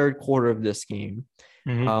and third quarter of this game.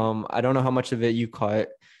 I don't know how much of it you caught.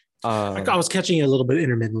 I was catching it a little bit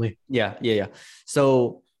intermittently. Yeah.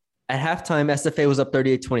 So at halftime, SFA was up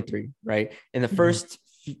 38-23, right? In the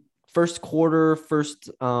first quarter, I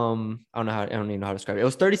don't even know how to describe it. It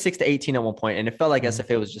was 36-18 at one point, and it felt like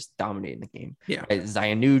SFA was just dominating the game. Yeah. Right?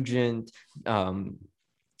 Zion Nugent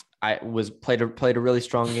played a really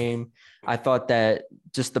strong game. I thought that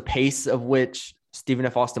just the pace of which Stephen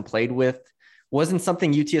F. Austin played with wasn't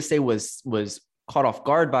something UTSA was caught off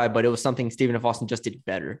guard by, but it was something Stephen F. Austin just did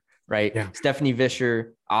better. Right. Yeah. Stephanie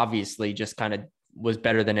Vischer obviously just kind of was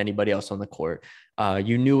better than anybody else on the court.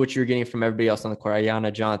 You knew what you were getting from everybody else on the court,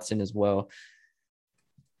 Ayanna Johnson as well.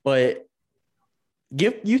 But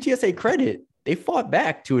give UTSA credit. They fought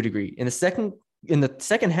back to a degree. In the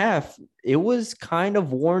second half, it was kind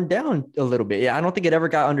of worn down a little bit. I don't think it ever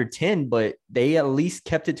got under 10, but they at least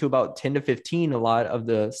kept it to about 10 to 15 a lot of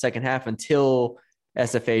the second half until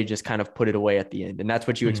SFA just kind of put it away at the end. And that's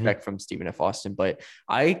what you expect from Stephen F. Austin. But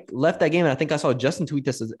I left that game, and I think I saw Justin tweet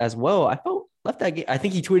this as well. Left that game. I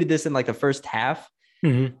think he tweeted this in like the first half.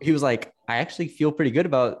 He was like, I actually feel pretty good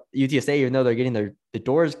about UTSA, even though they're getting the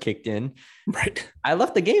doors kicked in. Right. I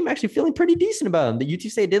left the game actually feeling pretty decent about them. The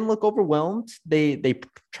UTSA didn't look overwhelmed. They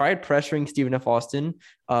tried pressuring Stephen F. Austin.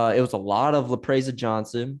 It was a lot of LaPreza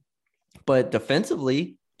Johnson. But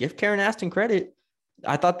defensively, give Karen Aston credit.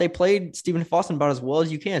 I thought they played Stephen F. Austin about as well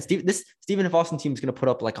as you can. This Stephen F. Austin team is going to put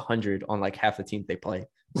up like 100 on like half the teams they play.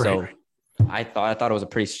 So Right. I thought it was a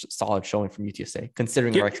pretty solid showing from UTSA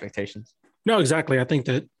considering our expectations. No, exactly. I think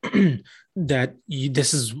that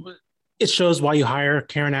it shows why you hire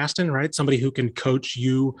Karen Aston, right? Somebody who can coach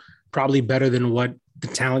you probably better than what the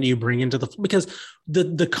talent you bring into because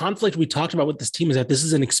the conflict we talked about with this team is that this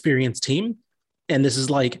is an experienced team. And this is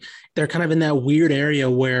like, they're kind of in that weird area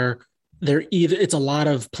where it's a lot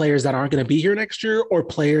of players that aren't going to be here next year or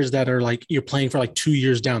players that are like, you're playing for like 2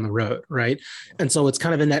 years down the road. Right. And so it's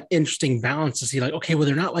kind of in that interesting balance to see like, okay, well,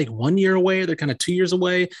 they're not like 1 year away. They're kind of 2 years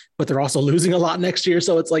away, but they're also losing a lot next year.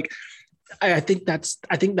 So it's like, I think that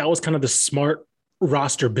was kind of the smart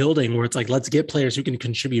roster building where it's like, let's get players who can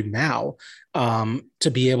contribute now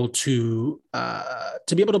to be able to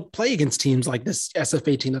play against teams like this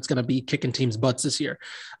SFA team that's going to be kicking teams' butts this year.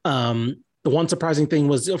 The one surprising thing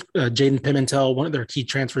was Jaden Pimentel, one of their key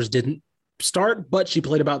transfers, didn't start, but she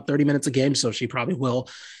played about 30 minutes a game. So she probably will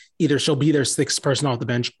she'll be their sixth person off the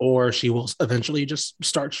bench or she will eventually just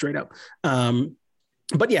start straight up.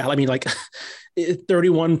 But yeah, I mean, like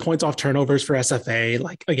 31 points off turnovers for SFA.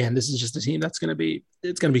 Like, again, this is just a team that's going to be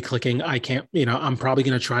clicking. I'm probably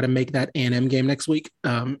going to try to make that A&M game next week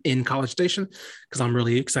in College Station because I'm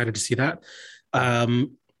really excited to see that.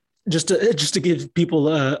 Just to give people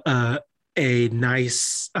a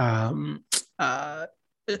nice to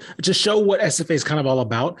show what SFA is kind of all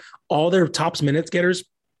about. All their tops minutes getters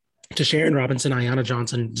to Sharon Robinson, Ayanna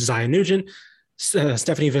Johnson, Zaya Nugent,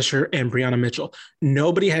 Stephanie Vischer, and Brianna Mitchell.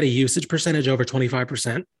 Nobody had a usage percentage over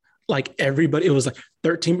 25%. Like everybody, it was like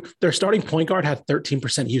 13. Their starting point guard had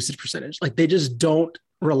 13% usage percentage. Like they just don't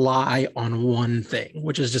rely on one thing,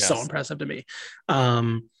 which is just so impressive to me.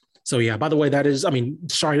 So yeah, by the way,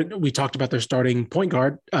 we talked about their starting point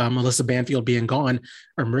guard, Marissa Banfield being gone,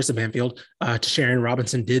 to Sharon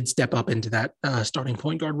Robinson did step up into that starting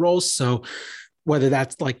point guard role. So whether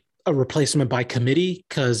that's like a replacement by committee,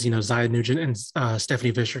 because, Zaya Nugent and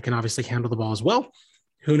Stephanie Vischer can obviously handle the ball as well.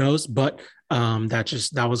 Who knows? But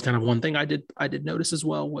that was kind of one thing I did notice as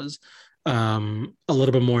well was a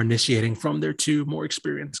little bit more initiating from their two more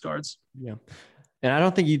experienced guards. Yeah. And I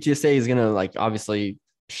don't think UTSA is going to like obviously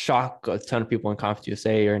shock a ton of people in Conference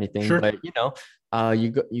USA or anything, sure. But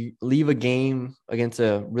you leave a game against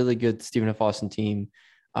a really good Stephen F. Austin team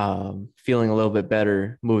feeling a little bit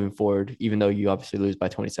better moving forward, even though you obviously lose by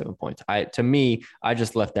 27 points. I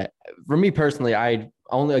just left that. For me personally, I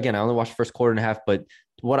only watched the first quarter and a half, but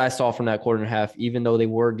what I saw from that quarter and a half, even though they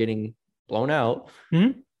were getting blown out,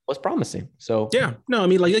 was promising. So yeah, no, I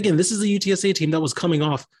mean, like, again, this is a UTSA team that was coming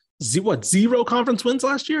off zero conference wins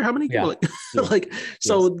last year? How many? Yeah.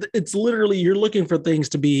 So it's literally, you're looking for things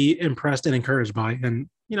to be impressed and encouraged by. And,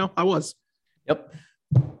 I was. Yep.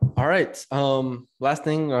 All right. Last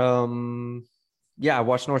thing. I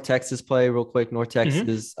watched North Texas play real quick. North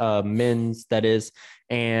Texas men's, that is,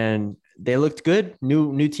 and they looked good.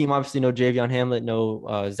 New team, obviously. No Javion Hamlet,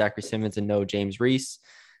 no Zachary Simmons, and no James Reese.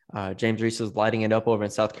 James Reese was lighting it up over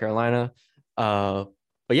in South Carolina.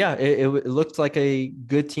 But yeah, it looked like a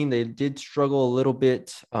good team. They did struggle a little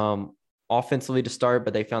bit offensively to start,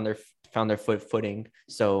 but they found their footing.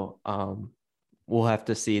 So we'll have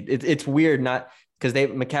to see. It's weird, not because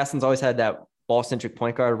McCaslin's always had that ball-centric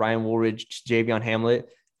point guard, Ryan Woolridge, Javion Hamlet.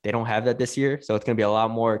 They don't have that this year, so it's going to be a lot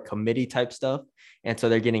more committee type stuff, and so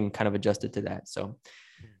they're getting kind of adjusted to that. So,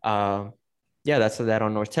 that's that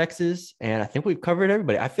on North Texas, and I think we've covered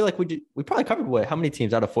everybody. I feel like we probably covered how many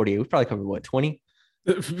teams out of 48? We probably covered 20.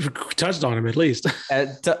 Touched on him at least.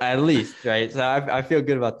 at least, right? So I feel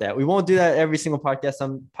good about that. We won't do that every single podcast.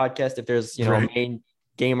 Some podcast, if there's a main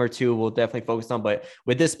game or two, we'll definitely focus on. But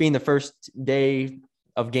with this being the first day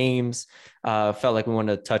of games, felt like we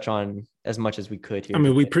wanted to touch on as much as we could here. I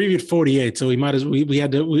mean, we previewed 48, so we might as we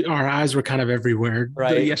had to. Our eyes were kind of everywhere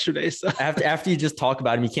yesterday. So after you just talk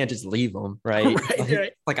about them, you can't just leave them, right?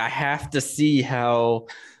 right. Like I have to see how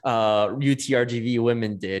UTRGV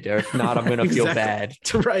women did, or if not, I'm gonna feel bad.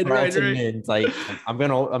 Right. Men, like I'm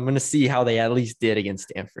gonna see how they at least did against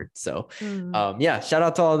Stanford. So, shout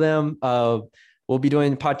out to all of them. We'll be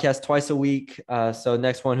doing the podcast twice a week. So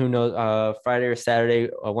next one, who knows, Friday or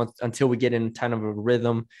Saturday, until we get in kind of a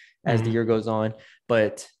rhythm as the year goes on.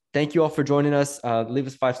 But thank you all for joining us. Leave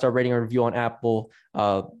us a 5-star rating or review on Apple.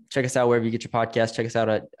 Check us out wherever you get your podcast. Check us out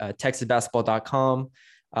at texasbasketball.com.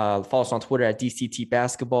 Follow us on Twitter at DCT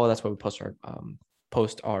Basketball. That's where we post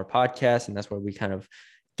our podcast, and that's where we kind of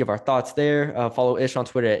give our thoughts there. Follow Ish on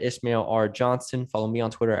Twitter at Ishmael R. Johnson. Follow me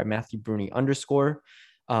on Twitter at Matthew Bruni _.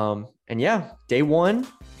 Day one,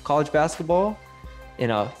 college basketball. in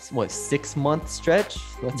a 6-month stretch.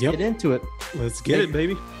 Let's get into it. Let's get it,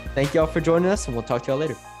 baby. Thank y'all for joining us, and we'll talk to y'all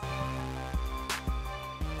later.